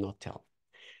really cannot tell.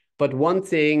 But one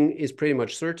thing is pretty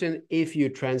much certain: if you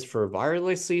transfer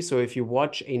wirelessly, so if you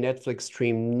watch a Netflix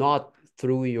stream not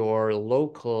through your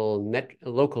local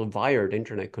wired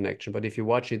internet connection, but if you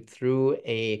watch it through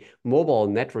a mobile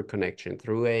network connection,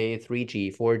 through a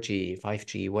 3G, 4G,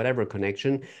 5G, whatever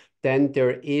connection, then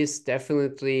there is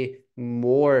definitely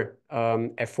more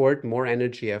effort, more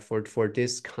energy effort for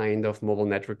this kind of mobile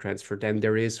network transfer than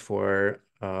there is for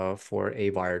a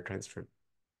wired transfer.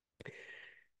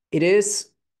 It is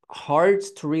hard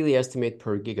to really estimate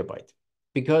per gigabyte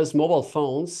because mobile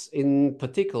phones in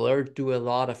particular do a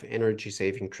lot of energy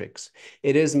saving tricks.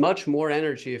 It is much more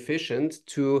energy efficient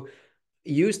to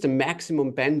use the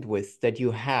maximum bandwidth that you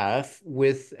have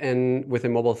with a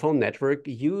mobile phone network,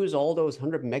 use all those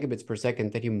 100 megabits per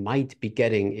second that you might be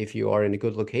getting if you are in a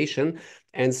good location,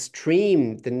 and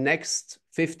stream the next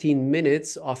 15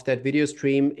 minutes of that video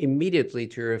stream immediately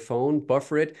to your phone,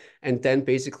 buffer it, and then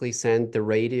basically send the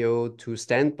radio to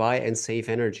standby and save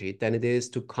energy than it is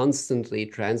to constantly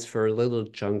transfer little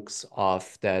chunks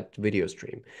of that video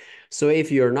stream. So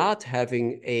if you're not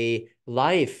having a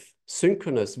live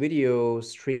synchronous video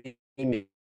streaming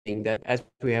that as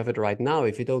we have it right now,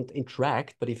 if you don't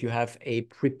interact, but if you have a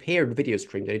prepared video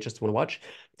stream that you just want to watch,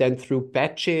 then through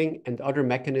batching and other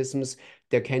mechanisms,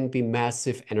 there can be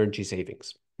massive energy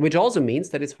savings, which also means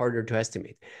that it's harder to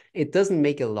estimate. It doesn't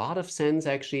make a lot of sense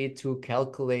actually to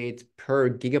calculate per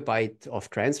gigabyte of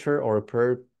transfer or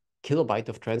per kilobyte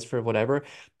of transfer, whatever,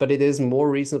 but it is more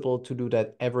reasonable to do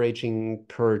that averaging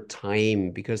per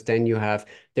time, because then you have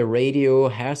the radio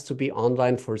has to be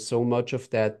online for so much of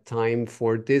that time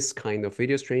for this kind of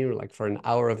video stream. Like for an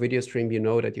hour of video stream, you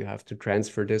know that you have to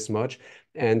transfer this much,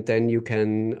 and then you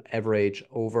can average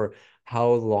over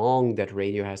how long that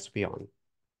radio has to be on.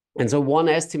 And so one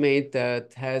estimate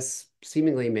that has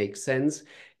seemingly makes sense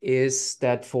is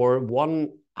that for 1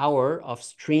 hour of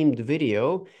streamed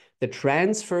video, The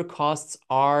transfer costs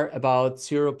are about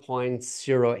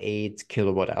 0.08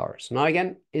 kilowatt hours. Now,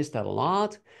 again, is that a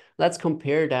lot? Let's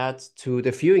compare that to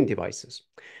the viewing devices.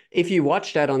 If you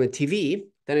watch that on a TV,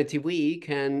 then a TV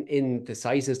can, in the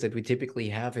sizes that we typically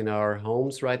have in our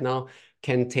homes right now,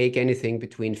 can take anything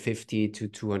between 50 to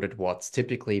 200 watts,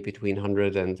 typically between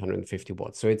 100 and 150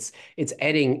 watts. So it's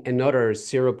adding another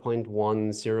 0.1,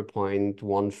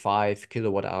 0.15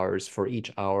 kilowatt hours for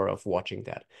each hour of watching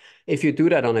that. If you do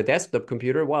that on a desktop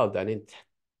computer, well, then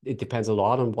it depends a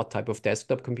lot on what type of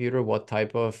desktop computer, what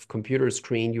type of computer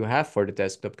screen you have for the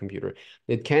desktop computer.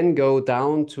 It can go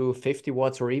down to 50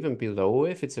 watts or even below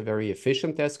if it's a very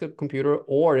efficient desktop computer,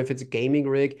 or if it's a gaming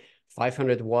rig,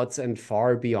 500 watts and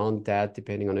far beyond that,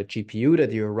 depending on the GPU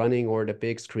that you're running or the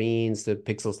big screens, the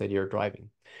pixels that you're driving.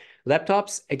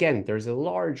 Laptops, again, there's a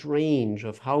large range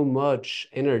of how much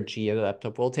energy a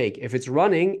laptop will take. If it's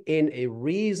running in a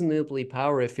reasonably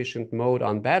power efficient mode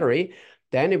on battery,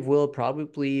 then it will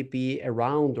probably be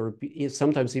around or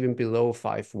sometimes even below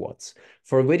 5 watts.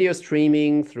 For video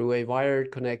streaming through a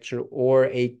wired connection or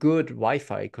a good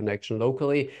Wi-Fi connection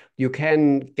locally, you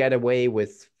can get away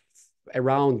with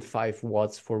around 5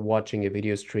 watts for watching a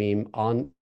video stream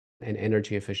on an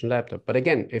energy efficient laptop. But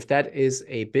again, if that is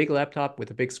a big laptop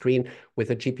with a big screen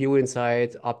with a GPU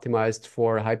inside optimized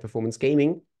for high performance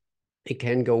gaming, it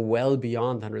can go well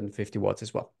beyond 150 watts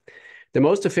as well. The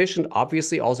most efficient,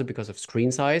 obviously, also because of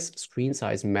screen size. Screen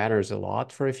size matters a lot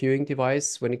for a viewing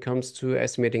device when it comes to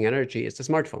estimating energy, is the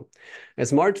smartphone. A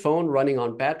smartphone running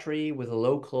on battery with a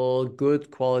local,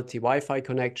 good quality Wi-Fi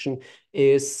connection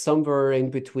is somewhere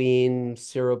in between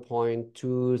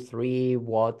 0.23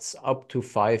 watts up to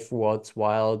 5 watts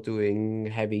while doing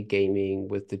heavy gaming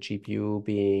with the GPU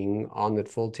being on at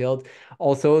full tilt.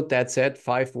 Also, that said,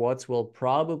 5 watts will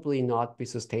probably not be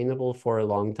sustainable for a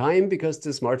long time because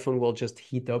the smartphone will just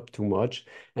heat up too much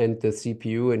and the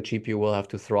CPU and GPU will have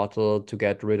to throttle to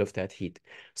get rid of that heat.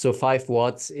 So 5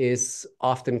 watts is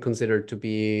often considered to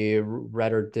be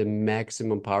rather the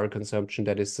maximum power consumption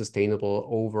that is sustainable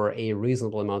over a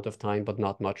reasonable amount of time, but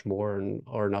not much more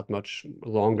or not much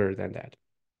longer than that.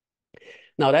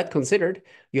 Now, that considered,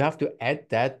 you have to add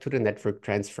that to the network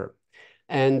transfer.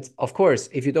 And of course,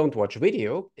 if you don't watch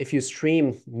video, if you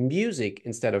stream music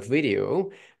instead of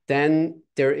video, then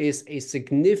there is a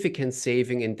significant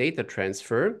saving in data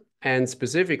transfer. And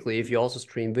specifically, if you also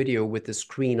stream video with the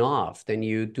screen off, then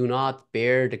you do not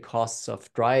bear the costs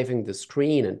of driving the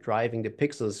screen and driving the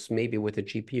pixels, maybe with a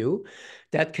GPU.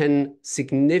 That can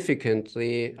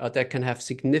have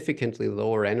significantly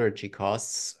lower energy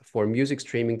costs for music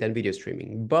streaming than video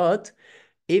streaming. But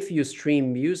if you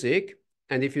stream music,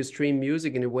 and if you stream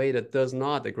music in a way that does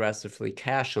not aggressively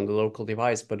cache on the local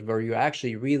device, but where you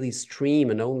actually really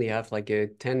stream and only have like a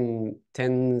 10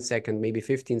 second, maybe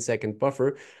 15-second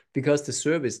buffer, because the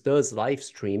service does live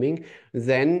streaming,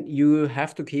 then you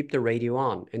have to keep the radio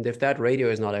on. And if that radio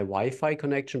is not a Wi-Fi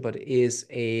connection, but is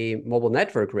a mobile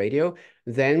network radio,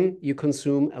 then you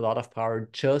consume a lot of power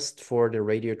just for the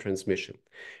radio transmission.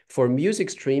 For music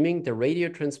streaming, the radio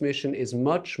transmission is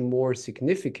much more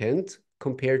significant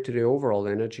compared to the overall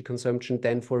energy consumption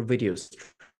than for video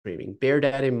streaming. Bear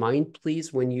that in mind,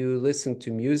 please, when you listen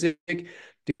to music.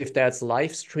 If that's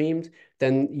live streamed,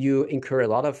 then you incur a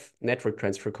lot of network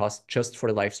transfer costs just for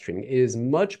the live streaming. It is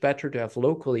much better to have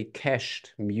locally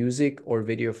cached music or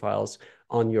video files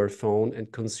on your phone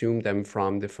and consume them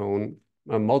from the phone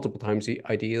multiple times,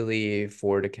 ideally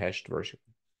for the cached version.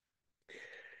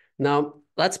 Now,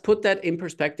 let's put that in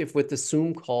perspective with the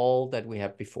Zoom call that we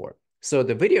had before. So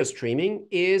the video streaming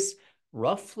is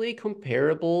roughly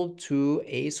comparable to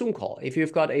a Zoom call. If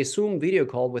you've got a Zoom video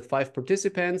call with 5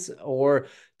 participants or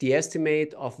the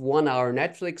estimate of 1 hour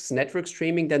Netflix network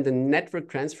streaming, then the network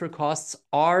transfer costs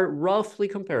are roughly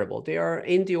comparable. They are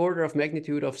in the order of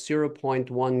magnitude of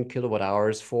 0.1 kilowatt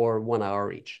hours for 1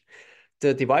 hour each.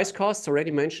 The device costs already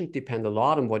mentioned depend a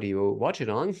lot on what you watch it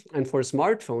on. And for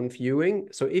smartphone viewing,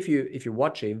 so if you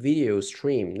watch a video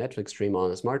stream, Netflix stream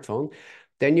on a smartphone,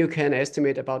 then you can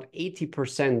estimate about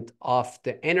 80% of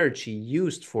the energy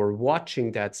used for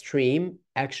watching that stream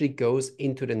actually goes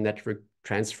into the network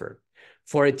transfer.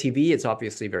 For a TV, it's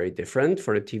obviously very different.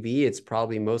 For a TV, it's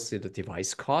probably mostly the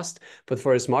device cost. But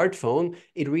for a smartphone,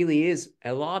 it really is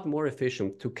a lot more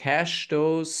efficient to cache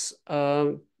those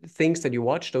things that you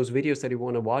watch, those videos that you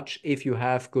want to watch, if you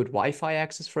have good Wi-Fi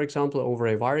access, for example, over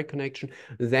a wired connection,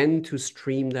 than to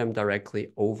stream them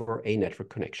directly over a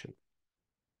network connection.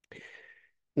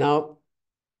 Now,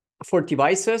 for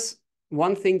devices,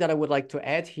 one thing that I would like to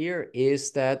add here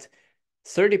is that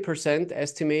 30%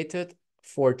 estimated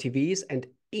for TVs and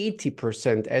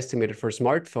 80% estimated for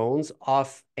smartphones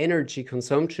of energy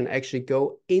consumption actually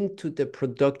go into the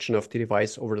production of the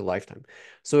device over the lifetime.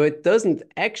 So it doesn't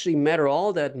actually matter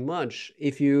all that much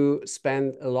if you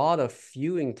spend a lot of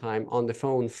viewing time on the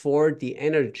phone for the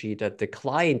energy that the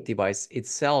client device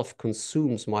itself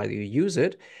consumes while you use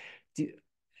it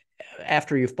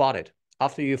after you've bought it.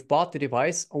 After you've bought the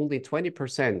device, only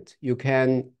 20% you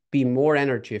can be more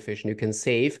energy efficient. You can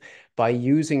save by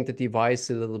using the device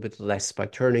a little bit less, by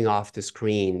turning off the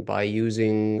screen, by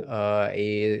using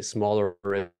a smaller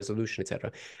resolution,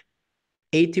 etc.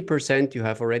 80% you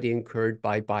have already incurred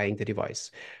by buying the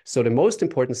device. So the most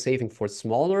important saving for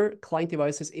smaller client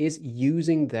devices is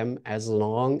using them as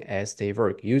long as they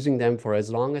work, using them for as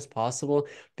long as possible,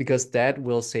 because that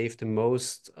will save the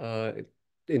most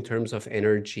in terms of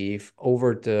energy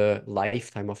over the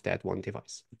lifetime of that one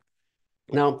device.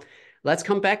 Now, let's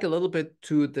come back a little bit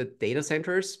to the data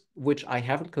centers, which I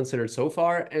haven't considered so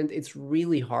far, and it's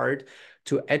really hard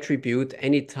to attribute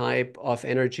any type of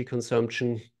energy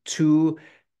consumption to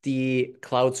the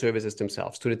cloud services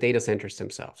themselves, to the data centers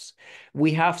themselves.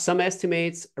 We have some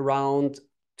estimates around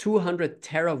 200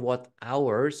 terawatt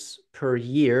hours per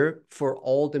year for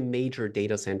all the major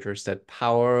data centers that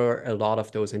power a lot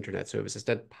of those internet services,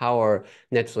 that power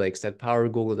Netflix, that power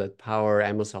Google, that power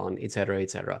Amazon, et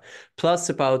cetera, plus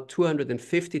about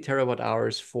 250 terawatt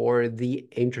hours for the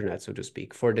internet, so to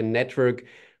speak, for the network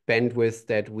bandwidth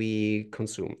that we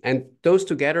consume. And those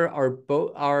together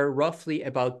are roughly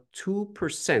about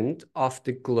 2% of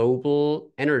the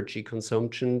global energy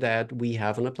consumption that we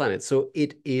have on the planet. So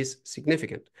it is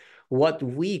significant. What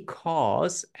we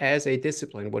cause as a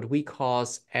discipline, what we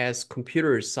cause as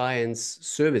computer science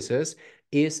services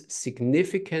is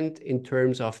significant in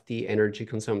terms of the energy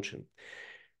consumption.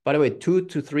 By the way, 2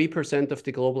 to 3% of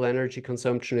the global energy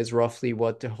consumption is roughly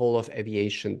what the whole of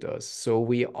aviation does. So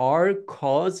we are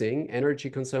causing energy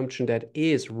consumption that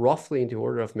is roughly in the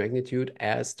order of magnitude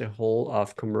as the whole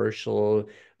of commercial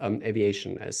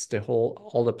aviation, as the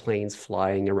whole, all the planes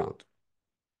flying around.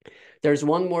 There's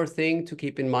one more thing to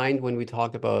keep in mind when we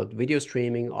talk about video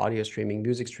streaming, audio streaming,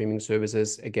 music streaming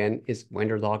services, again, is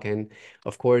vendor lock-in.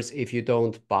 Of course, if you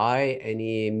don't buy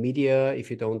any media,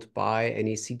 if you don't buy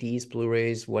any CDs,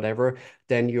 Blu-rays, whatever,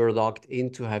 then you're locked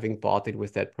into having bought it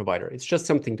with that provider. It's just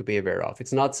something to be aware of.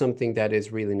 It's not something that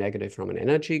is really negative from an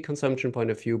energy consumption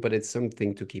point of view, but it's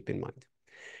something to keep in mind.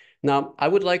 Now, I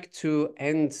would like to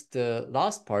end the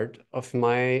last part of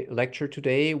my lecture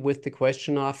today with the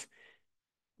question of,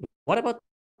 what about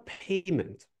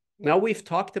payment? Now we've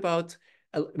talked a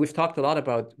lot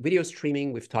about video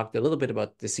streaming. We've talked a little bit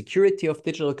about the security of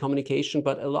digital communication,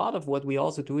 but a lot of what we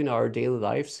also do in our daily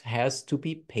lives has to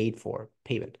be paid for,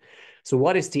 payment. So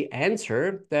what is the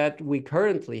answer that we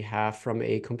currently have from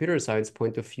a computer science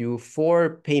point of view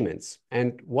for payments?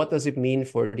 And what does it mean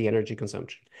for the energy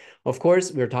consumption? Of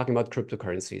course, we're talking about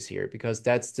cryptocurrencies here because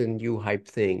that's the new hype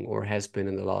thing, or has been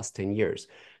in the last 10 years.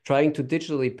 Trying to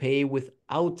digitally pay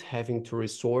without having to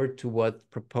resort to what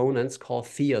proponents call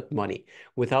fiat money,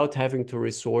 without having to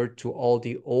resort to all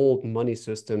the old money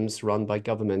systems run by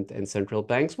government and central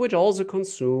banks, which also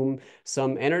consume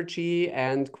some energy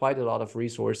and quite a lot of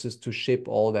resources to ship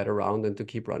all that around and to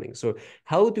keep running. So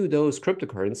how do those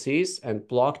cryptocurrencies, and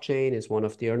blockchain is one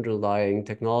of the underlying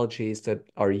technologies that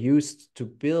are used to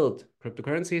build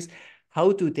cryptocurrencies,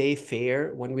 how do they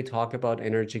fare when we talk about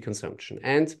energy consumption?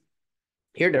 And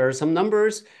here there are some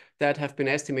numbers that have been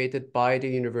estimated by the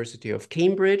University of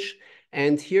Cambridge.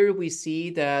 And here we see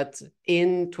that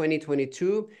in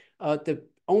 2022,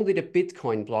 only the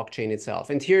Bitcoin blockchain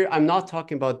itself. And here I'm not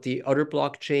talking about the other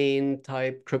blockchain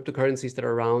type cryptocurrencies that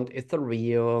are around,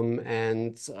 Ethereum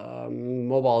and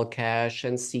mobile cash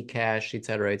and Zcash,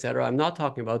 et cetera. I'm not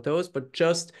talking about those, but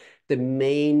just the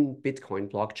main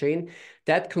Bitcoin blockchain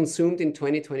that consumed in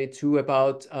 2022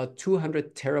 about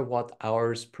 200 terawatt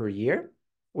hours per year,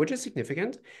 which is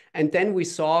significant. And then we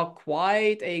saw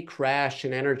quite a crash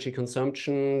in energy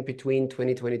consumption between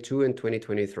 2022 and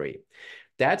 2023.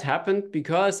 That happened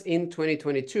because in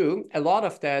 2022, a lot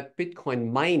of that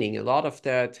Bitcoin mining, a lot of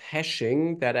that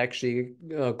hashing that actually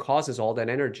causes all that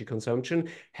energy consumption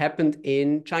happened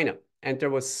in China. And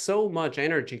there was so much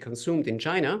energy consumed in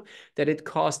China that it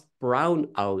caused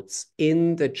brownouts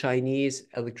in the Chinese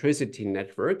electricity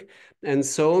network. And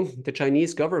so the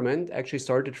Chinese government actually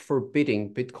started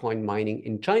forbidding Bitcoin mining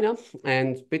in China,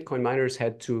 and Bitcoin miners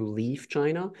had to leave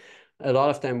China. A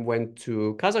lot of them went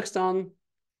to Kazakhstan.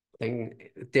 Then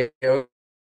there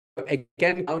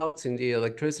again, brownouts in the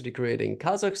electricity grid in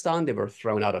Kazakhstan. They were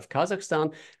thrown out of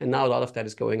Kazakhstan, and now a lot of that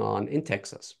is going on in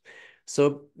Texas.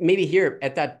 So maybe here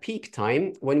at that peak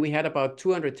time, when we had about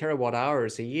 200 terawatt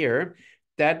hours a year,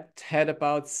 that had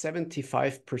about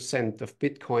 75% of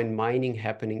Bitcoin mining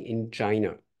happening in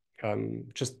China.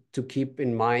 Just to keep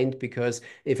in mind, because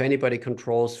if anybody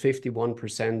controls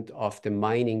 51% of the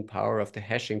mining power, of the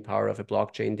hashing power of a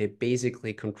blockchain, they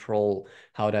basically control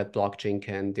how that blockchain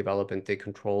can develop, and they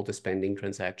control the spending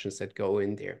transactions that go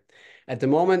in there. At the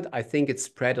moment, I think it's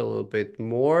spread a little bit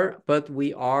more, but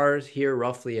we are here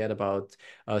roughly at about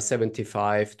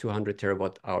 75 to 100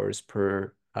 terawatt hours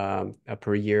per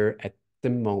year at the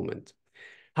moment.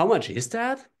 How much is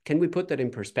that? Can we put that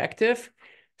in perspective?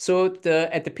 So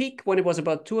at the peak, when it was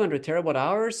about 200 terawatt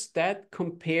hours, that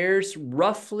compares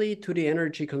roughly to the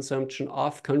energy consumption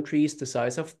of countries the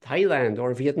size of Thailand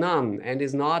or Vietnam, and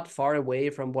is not far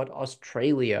away from what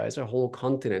Australia as a whole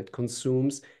continent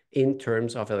consumes in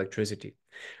terms of electricity.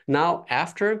 Now,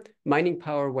 after mining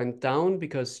power went down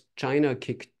because China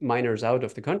kicked miners out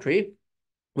of the country,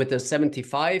 with the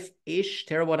 75-ish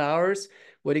terawatt hours,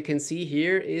 what you can see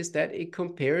here is that it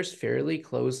compares fairly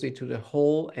closely to the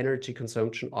whole energy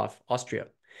consumption of Austria.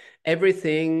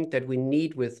 Everything that we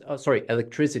need with,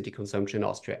 electricity consumption in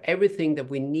Austria, everything that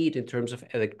we need in terms of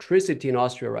electricity in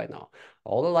Austria right now,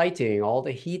 all the lighting, all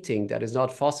the heating that is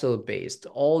not fossil-based,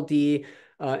 all the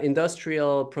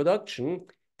industrial production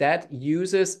that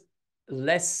uses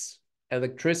less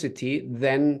electricity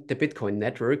than the Bitcoin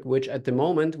network, which at the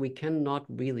moment we cannot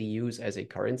really use as a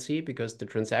currency because the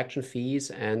transaction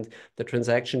fees and the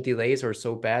transaction delays are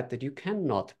so bad that you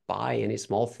cannot buy any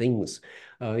small things.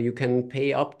 You can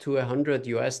pay up to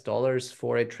 $100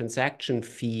 for a transaction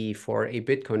fee for a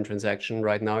Bitcoin transaction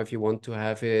right now if you want to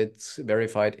have it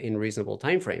verified in reasonable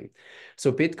time frame.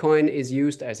 So Bitcoin is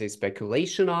used as a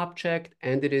speculation object,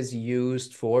 and it is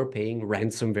used for paying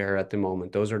ransomware at the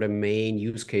moment. Those are the main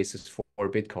use cases for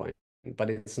Bitcoin, but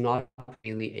it's not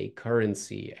really a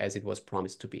currency as it was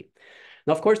promised to be.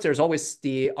 Now, of course, there's always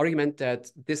the argument that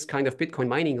this kind of Bitcoin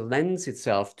mining lends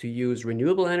itself to use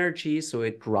renewable energy. So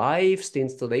it drives the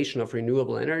installation of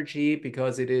renewable energy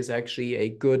because it is actually a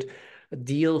good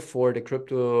deal for the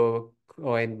crypto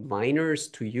coin miners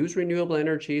to use renewable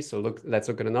energy. So let's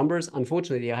look at the numbers.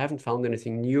 Unfortunately, I haven't found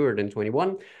anything newer than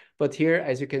 21. But here,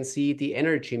 as you can see, the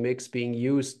energy mix being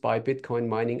used by Bitcoin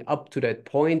mining up to that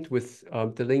point with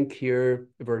the link here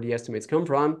where the estimates come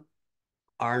from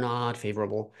are not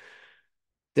favorable.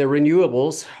 The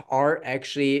renewables are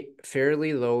actually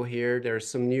fairly low here. There's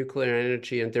some nuclear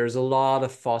energy and there's a lot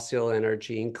of fossil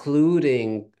energy,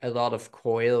 including a lot of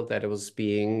coal that was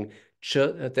being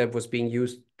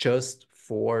used just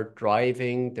for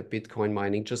driving the Bitcoin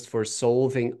mining, just for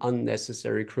solving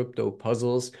unnecessary crypto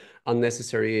puzzles,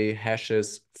 unnecessary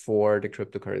hashes for the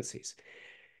cryptocurrencies.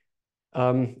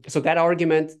 So that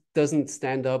argument doesn't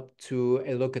stand up to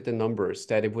a look at the numbers,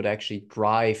 that it would actually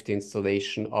drive the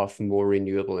installation of more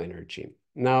renewable energy.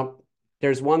 Now,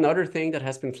 there's one other thing that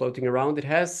has been floating around. It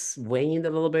has waned a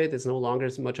little bit. It's no longer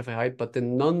as much of a hype, but the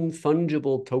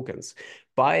non-fungible tokens,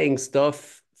 buying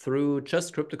stuff through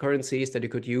just cryptocurrencies that you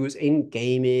could use in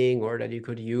gaming or that you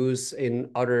could use in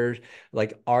other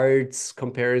like arts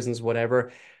comparisons,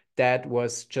 whatever. That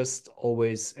was just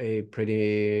always a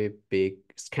pretty big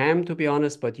scam, to be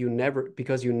honest, but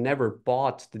because you never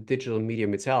bought the digital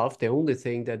medium itself, the only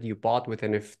thing that you bought with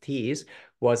NFTs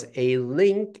was a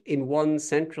link in one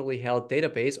centrally held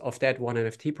database of that one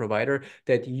NFT provider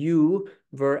that you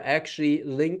were actually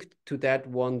linked to that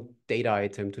one data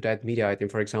item, to that media item,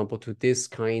 for example, to this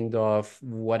kind of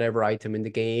whatever item in the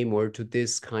game or to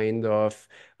this kind of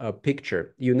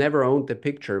picture. You never owned the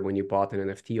picture when you bought an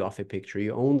NFT of a picture.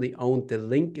 You only owned the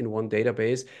link in one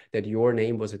database that your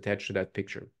name was attached to that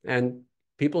picture. And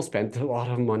people spent a lot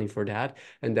of money for that,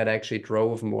 and that actually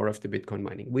drove more of the Bitcoin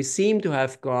mining. We seem to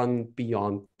have gone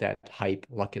beyond that hype,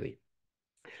 luckily.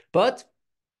 But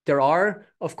there are,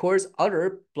 of course,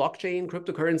 other blockchain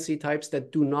cryptocurrency types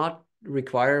that do not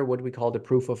require what we call the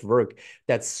proof of work.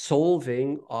 That's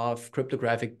solving of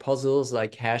cryptographic puzzles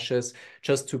like hashes,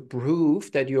 just to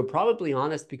prove that you're probably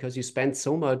honest because you spend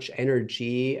so much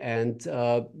energy, and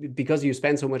because you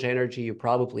spend so much energy, you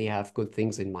probably have good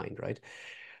things in mind, right?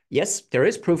 Yes, there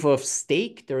is proof of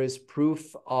stake. There is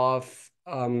proof of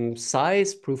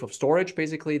size, proof of storage,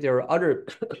 basically. There are other,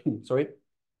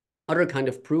 other kind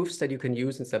of proofs that you can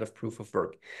use instead of proof of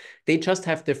work. They just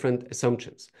have different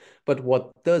assumptions. But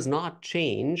what does not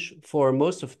change for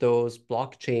most of those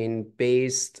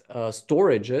blockchain-based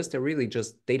storages, they're really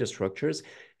just data structures,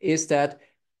 is that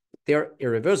they're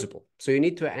irreversible. So you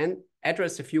need to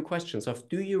address a few questions of,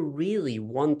 do you really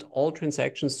want all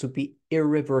transactions to be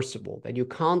irreversible, that you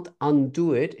can't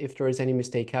undo it if there is any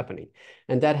mistake happening?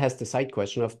 And that has the side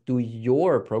question of, do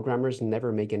your programmers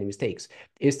never make any mistakes?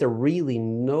 Is there really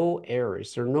no errors?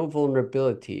 Is there no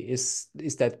vulnerability? Is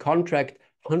that contract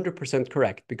 100%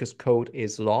 correct? Because code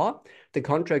is law. The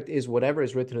contract is whatever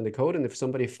is written in the code. And if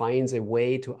somebody finds a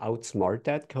way to outsmart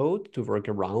that code, to work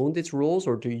around its rules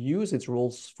or to use its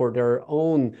rules for their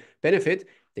own benefit,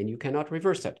 then you cannot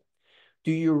reverse that.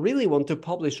 Do you really want to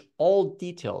publish all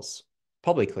details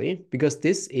publicly? Because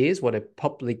this is what a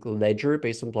public ledger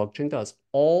based on blockchain does.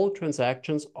 All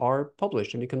transactions are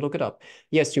published and you can look it up.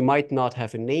 Yes, you might not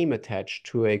have a name attached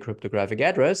to a cryptographic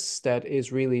address that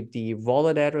is really the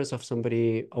wallet address of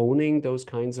somebody owning those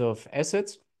kinds of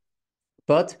assets.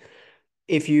 But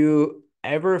if you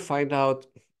ever find out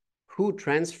who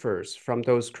transfers from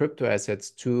those crypto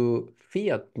assets to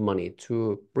fiat money,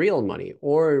 to real money,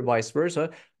 or vice versa,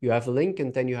 you have a link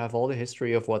and then you have all the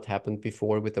history of what happened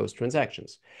before with those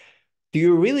transactions. Do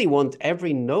you really want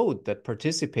every node that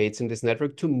participates in this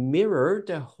network to mirror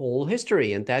the whole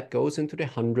history? And that goes into the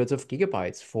hundreds of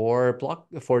gigabytes for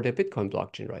the Bitcoin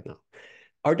blockchain right now.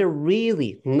 Are there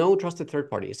really no trusted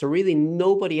third parties? Is there really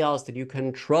nobody else that you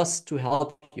can trust to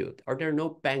help you? Are there no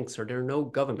banks? Are there no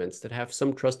governments that have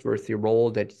some trustworthy role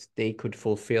that they could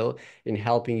fulfill in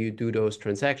helping you do those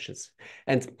transactions?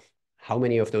 And how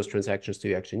many of those transactions do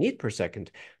you actually need per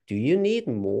second? Do you need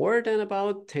more than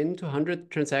about 10 to 100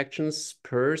 transactions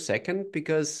per second?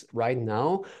 Because right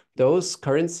now, those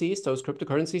currencies, those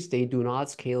cryptocurrencies, they do not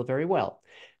scale very well.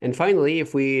 And finally,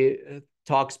 if we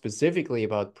talk specifically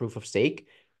about proof of stake,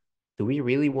 do we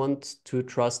really want to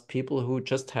trust people who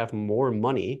just have more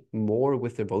money, more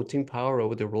with the voting power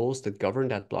over the rules that govern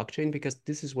that blockchain? Because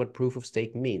this is what proof of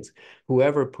stake means.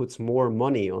 Whoever puts more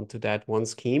money onto that one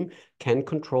scheme can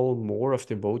control more of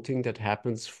the voting that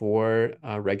happens for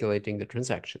regulating the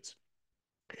transactions.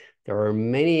 There are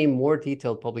many more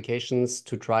detailed publications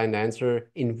to try and answer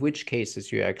in which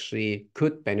cases you actually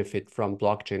could benefit from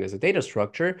blockchain as a data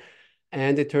structure.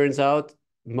 And it turns out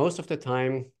most of the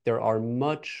time, there are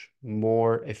much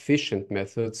more efficient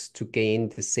methods to gain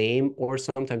the same or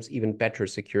sometimes even better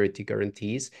security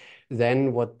guarantees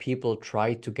than what people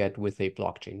try to get with a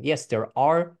blockchain. Yes, there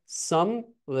are some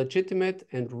legitimate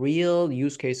and real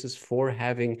use cases for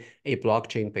having a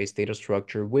blockchain-based data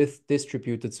structure with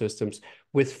distributed systems,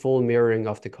 with full mirroring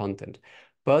of the content.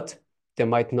 But there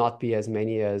might not be as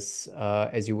many as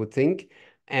you would think.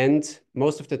 And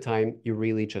most of the time, you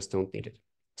really just don't need it.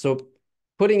 So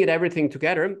putting everything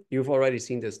together, you've already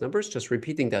seen these numbers, just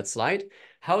repeating that slide.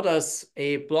 How does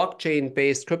a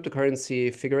blockchain-based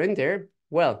cryptocurrency figure in there?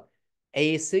 Well,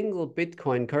 a single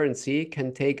Bitcoin currency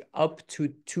can take up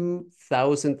to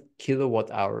 2,000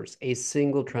 kilowatt hours, a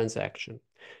single transaction.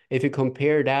 If you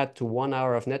compare that to 1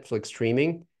 hour of Netflix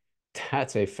streaming,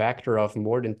 that's a factor of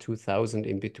more than 2,000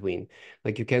 in between.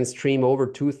 Like you can stream over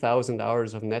 2,000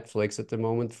 hours of Netflix at the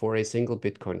moment for a single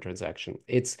Bitcoin transaction.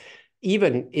 It's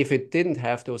even if it didn't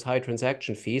have those high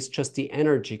transaction fees, just the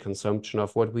energy consumption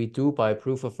of what we do by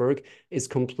proof of work is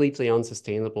completely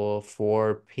unsustainable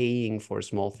for paying for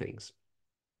small things.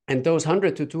 And those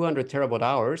 100 to 200 terawatt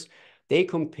hours, they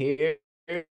compare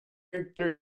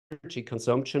energy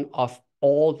consumption of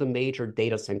all the major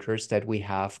data centers that we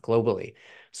have globally.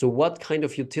 So what kind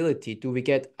of utility do we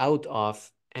get out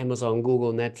of Amazon,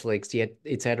 Google, Netflix,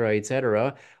 et cetera, et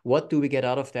cetera? What do we get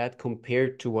out of that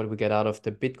compared to what we get out of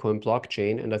the Bitcoin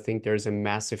blockchain? And I think there's a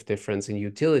massive difference in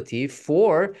utility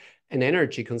for an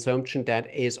energy consumption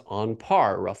that is on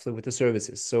par roughly with the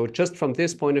services. So just from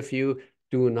this point of view,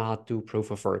 do not do proof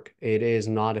of work. It is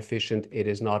not efficient. It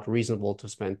is not reasonable to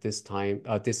spend this time,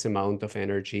 this amount of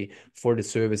energy for the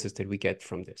services that we get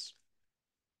from this.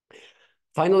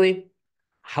 Finally,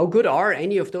 how good are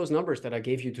any of those numbers that I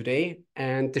gave you today?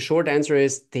 And the short answer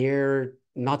is they're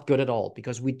not good at all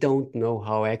because we don't know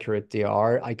how accurate they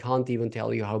are. I can't even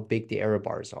tell you how big the error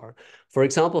bars are. For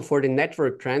example, for the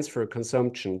network transfer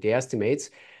consumption, the estimates,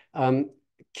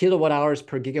 kilowatt hours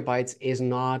per gigabytes is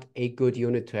not a good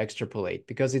unit to extrapolate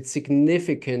because it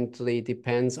significantly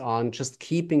depends on just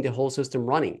keeping the whole system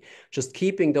running. Just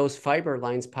keeping those fiber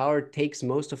lines powered takes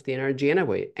most of the energy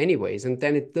anyways, and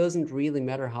then it doesn't really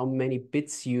matter how many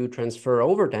bits you transfer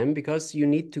over them because you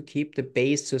need to keep the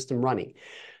base system running.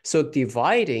 So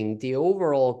dividing the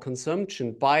overall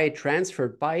consumption by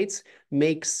transferred bytes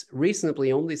makes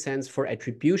reasonably only sense for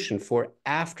attribution, for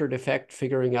after the fact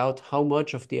figuring out how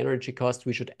much of the energy cost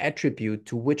we should attribute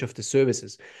to which of the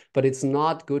services. But it's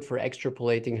not good for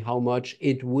extrapolating how much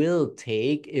it will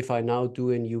take if I now do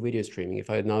a new video streaming,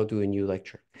 if I now do a new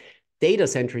lecture. data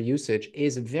center usage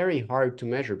is very hard to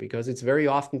measure because it's very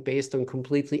often based on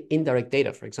completely indirect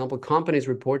data. For example, companies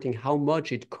reporting how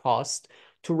much it costs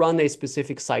to run a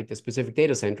specific site, a specific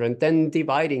data center, and then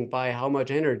dividing by how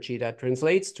much energy that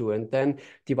translates to, and then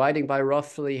dividing by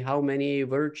roughly how many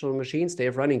virtual machines they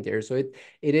have running there. So it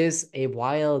is a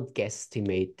wild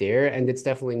guesstimate there, and it's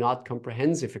definitely not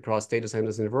comprehensive across data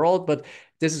centers in the world, but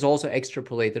this is also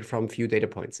extrapolated from few data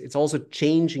points. It's also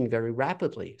changing very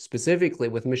rapidly, specifically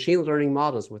with machine learning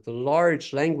models, with the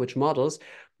large language models.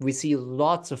 We see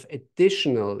lots of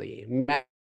additionally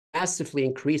massively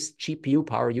increased GPU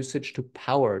power usage to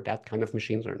power that kind of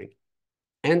machine learning.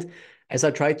 And as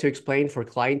I tried to explain for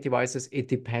client devices, it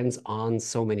depends on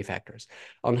so many factors,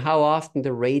 on how often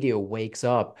the radio wakes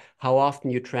up, how often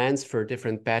you transfer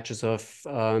different batches of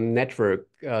network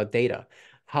data,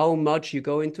 how much you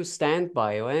go into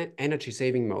standby or energy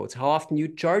saving modes, how often you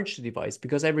charge the device,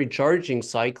 because every charging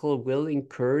cycle will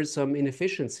incur some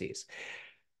inefficiencies.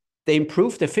 The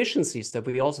improved efficiencies that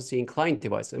we also see in client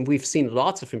devices, and we've seen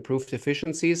lots of improved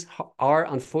efficiencies, are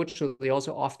unfortunately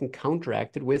also often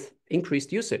counteracted with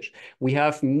increased usage. We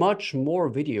have much more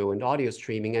video and audio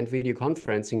streaming and video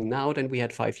conferencing now than we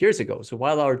had 5 years ago. So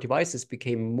while our devices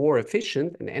became more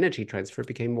efficient and energy transfer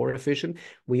became more efficient,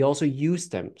 we also use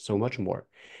them so much more.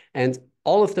 And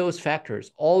all of those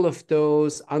factors, all of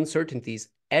those uncertainties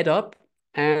add up.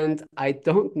 And I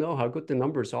don't know how good the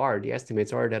numbers are, the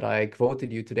estimates are that I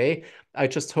quoted you today. I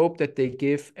just hope that they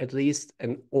give at least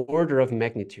an order of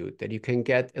magnitude, that you can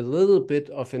get a little bit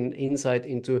of an insight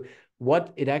into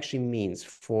what it actually means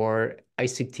for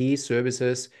ICT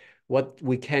services, what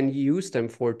we can use them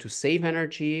for to save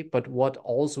energy, but what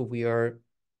also we are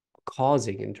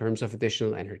causing in terms of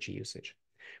additional energy usage.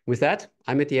 With that,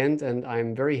 I'm at the end, and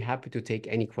I'm very happy to take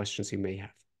any questions you may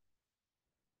have.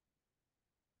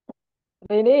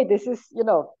 René, this is,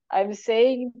 I'm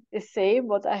saying the same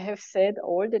what I have said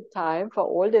all the time for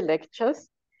all the lectures.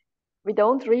 We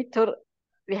don't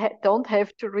don't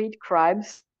have to read crime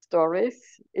stories.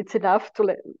 It's enough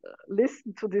to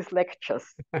listen to these lectures.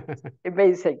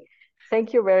 Amazing.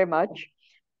 Thank you very much.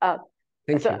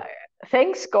 Thank you.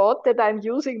 Thanks God that I'm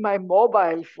using my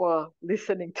mobile for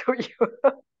listening to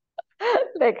your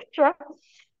lecture.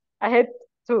 I had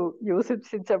to use it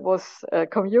since I was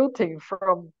commuting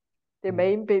from the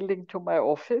main building to my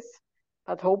office,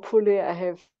 but hopefully I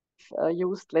have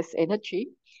used less energy.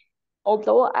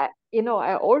 Although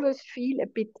I always feel a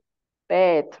bit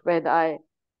bad when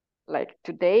like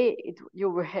today,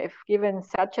 you have given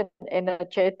such an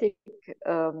energetic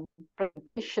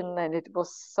presentation, and it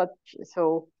was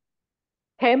so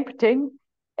tempting,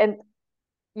 and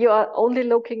you are only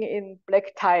looking in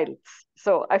black tiles.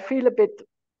 So I feel a bit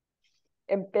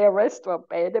embarrassed or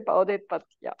bad about it, but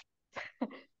yeah,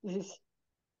 this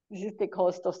is the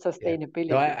cost of sustainability.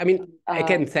 Yeah. No, I mean,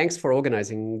 again, thanks for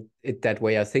organizing it that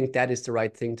way. I think that is the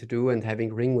right thing to do, and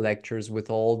having ring lectures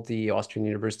with all the Austrian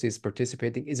universities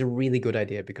participating is a really good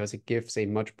idea because it gives a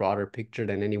much broader picture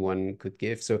than anyone could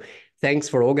give. So thanks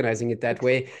for organizing it that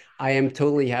way. I am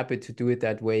totally happy to do it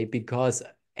that way because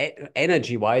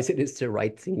energy-wise, it is the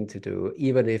right thing to do,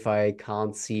 even if I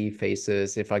can't see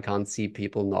faces, if I can't see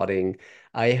people nodding.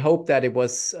 I hope that it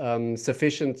was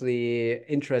sufficiently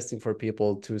interesting for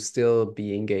people to still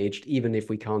be engaged, even if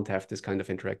we can't have this kind of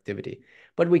interactivity.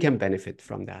 But we can benefit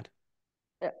from that.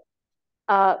 There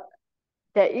are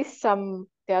some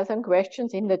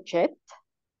questions in the chat.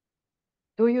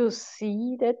 Do you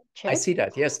see that chat? I see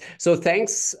that, yes. So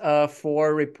thanks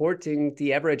for reporting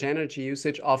the average energy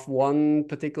usage of one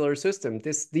particular system.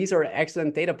 These are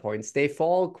excellent data points. They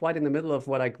fall quite in the middle of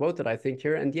what I quoted, I think,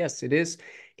 here. And yes, it is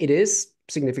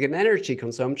significant energy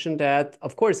consumption that,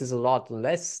 of course, is a lot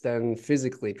less than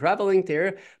physically traveling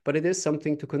there, but it is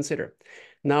something to consider.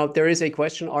 Now, there is a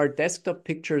question, are desktop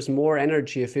pictures more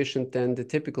energy efficient than the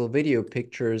typical video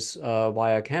pictures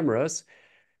via cameras?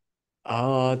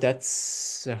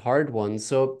 That's a hard one.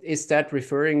 So is that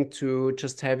referring to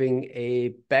just having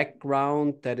a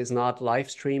background that is not live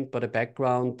streamed, but a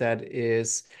background that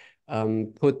is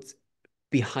put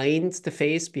behind the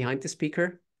face, behind the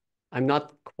speaker? I'm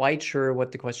not quite sure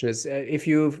what the question is. If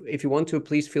you want to,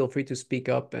 please feel free to speak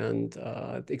up and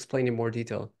explain in more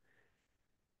detail.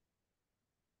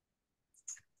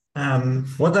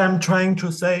 What I'm trying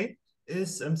to say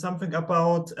is something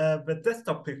about the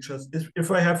desktop pictures. If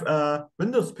I have a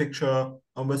Windows picture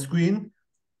on the screen,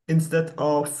 instead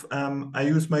of I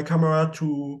use my camera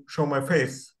to show my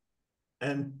face.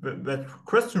 And the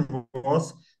question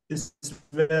was, is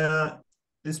there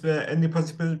any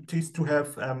possibilities to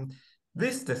have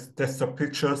these desktop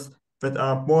pictures that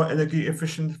are more energy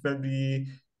efficient than the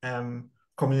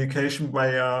communication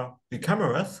via the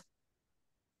cameras?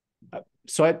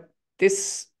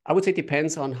 I would say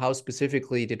depends on how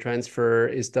specifically the transfer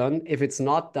is done. If it's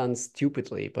not done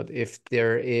stupidly, but if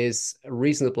there is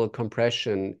reasonable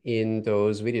compression in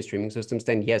those video streaming systems,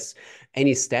 then yes,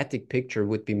 any static picture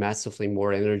would be massively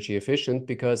more energy efficient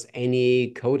because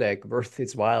any codec worth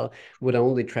its while would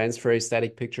only transfer a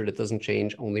static picture that doesn't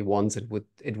change only once.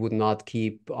 It would not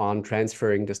keep on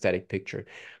transferring the static picture.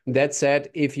 That said,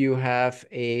 if you have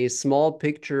a small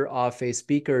picture of a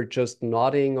speaker just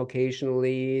nodding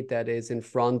occasionally that is in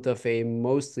front of a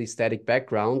mostly static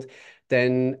background,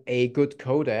 then a good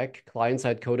codec,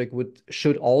 client-side codec,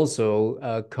 should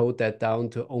also code that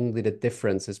down to only the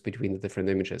differences between the different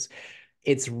images.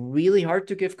 It's really hard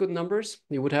to give good numbers.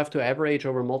 You would have to average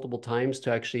over multiple times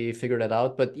to actually figure that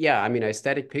out. But yeah, I mean, a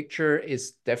static picture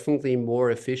is definitely more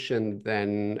efficient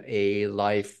than a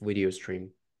live video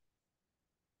stream.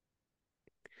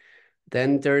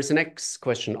 Then there's the next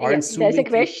question. Aren't Zoom there's a meetings...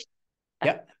 question.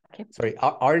 Yeah. Okay. Sorry.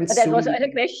 Aren't that Zoom... was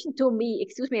a question to me.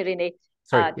 Excuse me, René.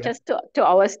 Sorry. Just to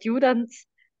our students.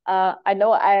 I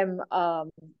know I'm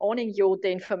owning you the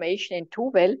information in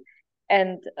too well,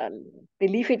 and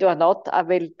believe it or not, I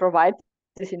will provide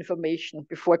this information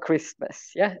before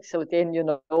Christmas. Yeah, so then you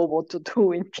know what to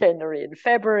do in January and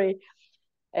February,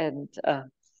 and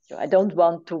so I don't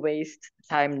want to waste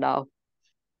time now.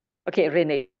 Okay,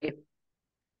 René.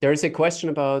 There's a question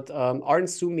about, aren't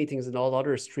Zoom meetings and all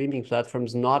other streaming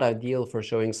platforms not ideal for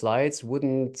showing slides?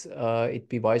 Wouldn't it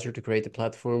be wiser to create a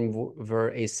platform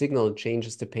where a signal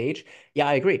changes the page? Yeah,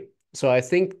 I agree. So I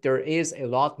think there is a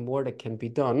lot more that can be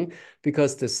done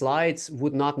because the slides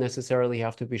would not necessarily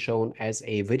have to be shown as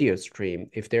a video stream.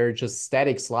 If they're just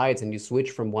static slides and you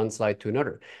switch from one slide to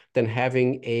another, then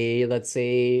having a, let's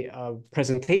say, a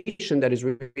presentation that is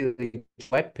really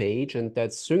web page and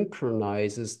that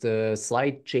synchronizes the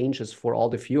slide changes for all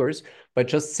the viewers by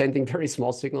just sending very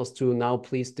small signals to now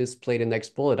please display the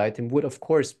next bullet item would of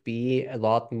course be a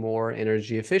lot more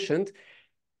energy efficient.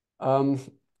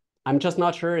 I'm just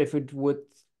not sure if it would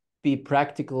be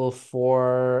practical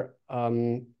for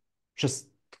just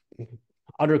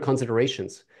other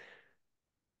considerations.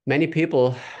 Many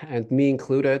people, and me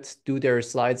included, do their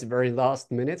slides very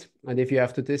last minute. And if you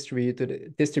have to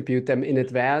distribute them in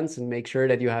advance and make sure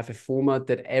that you have a format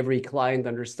that every client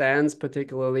understands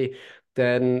particularly,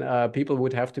 then people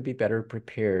would have to be better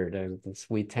prepared. And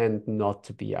we tend not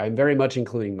to be. I'm very much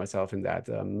including myself in that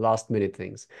last minute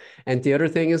things. And the other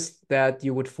thing is that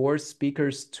you would force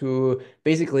speakers to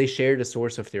basically share the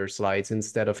source of their slides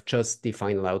instead of just the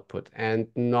final output. And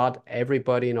not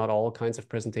everybody, not all kinds of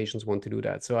presentations want to do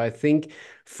that. So I think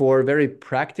for very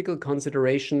practical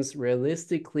considerations,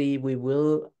 realistically, we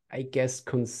will, I guess,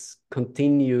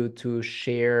 continue to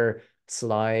share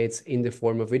slides in the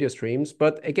form of video streams.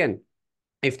 But again,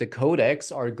 if the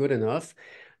codecs are good enough,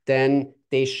 then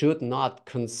they should not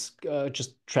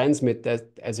just transmit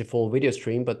that as a full video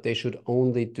stream, but they should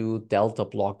only do delta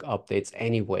block updates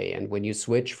anyway. And when you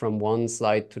switch from one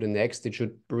slide to the next, it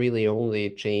should really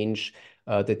only change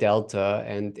the delta.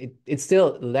 And it's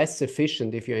still less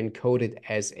efficient if you encode it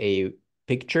as a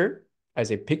picture, as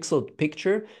a pixeled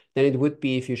picture, than it would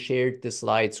be if you shared the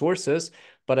slide sources.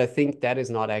 But I think that is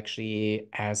not actually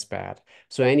as bad.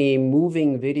 So any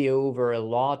moving video where a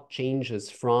lot changes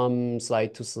from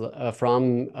slide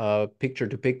to picture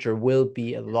to picture will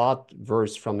be a lot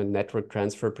worse from a network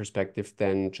transfer perspective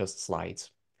than just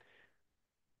slides.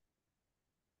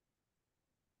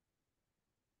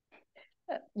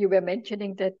 You were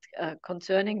mentioning that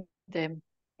concerning the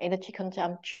energy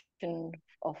consumption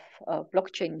of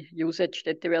blockchain usage,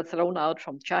 that they were thrown out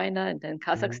from China and then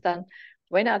Kazakhstan.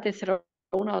 When are they thrown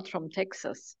out from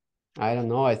Texas? I don't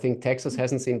know. I think Texas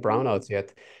hasn't seen brownouts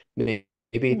yet. Maybe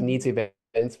it needs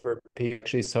events where people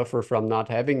actually suffer from not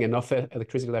having enough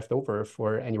electricity left over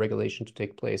for any regulation to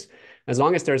take place. As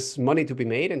long as there's money to be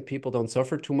made and people don't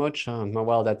suffer too much,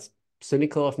 well, that's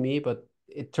cynical of me, but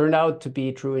it turned out to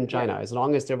be true in China. As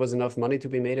long as there was enough money to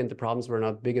be made and the problems were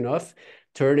not big enough,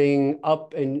 turning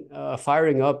up and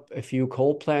firing up a few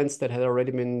coal plants that had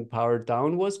already been powered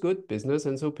down was good business,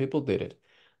 and so people did it.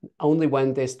 Only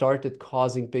when they started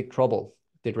causing big trouble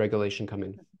did regulation come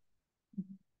in.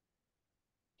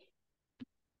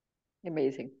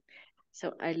 Amazing.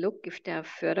 So I look if there are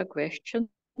further questions.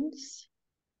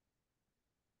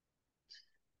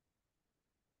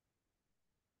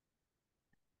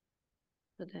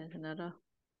 So there's another.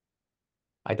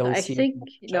 I don't see think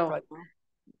no. Right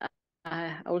now.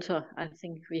 I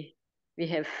think we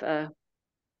have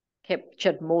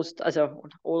captured most,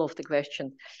 all of the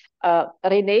questions.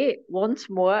 René, once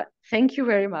more, thank you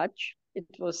very much. It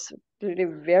was really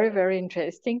very, very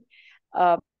interesting.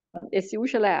 as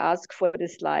usual, I ask for the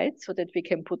slides so that we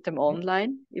can put them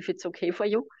online, if it's okay for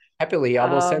you. Happily,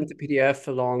 I will send the PDF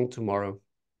along tomorrow.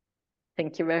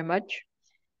 Thank you very much.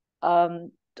 All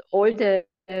the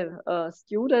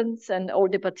students and all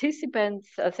the participants,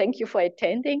 thank you for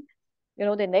attending. You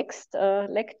know, the next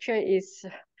lecture is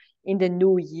in the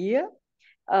new year.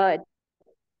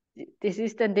 This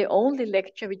is then the only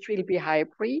lecture which will be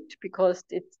hybrid, because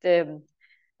it's the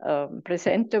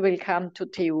presenter will come to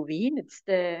TU Wien. It's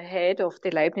the head of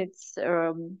the Leibniz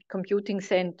Computing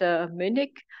Center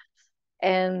Munich.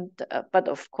 And but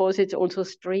of course it's also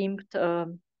streamed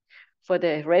for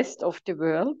the rest of the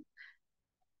world.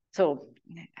 So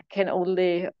I can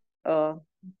only,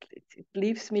 it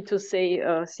leaves me to say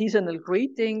seasonal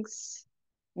greetings,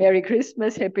 Merry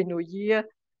Christmas, Happy New Year.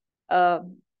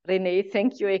 René,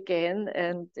 thank you again,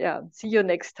 and yeah, see you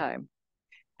next time.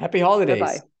 Happy holidays.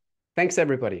 Bye-bye. Thanks,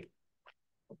 everybody.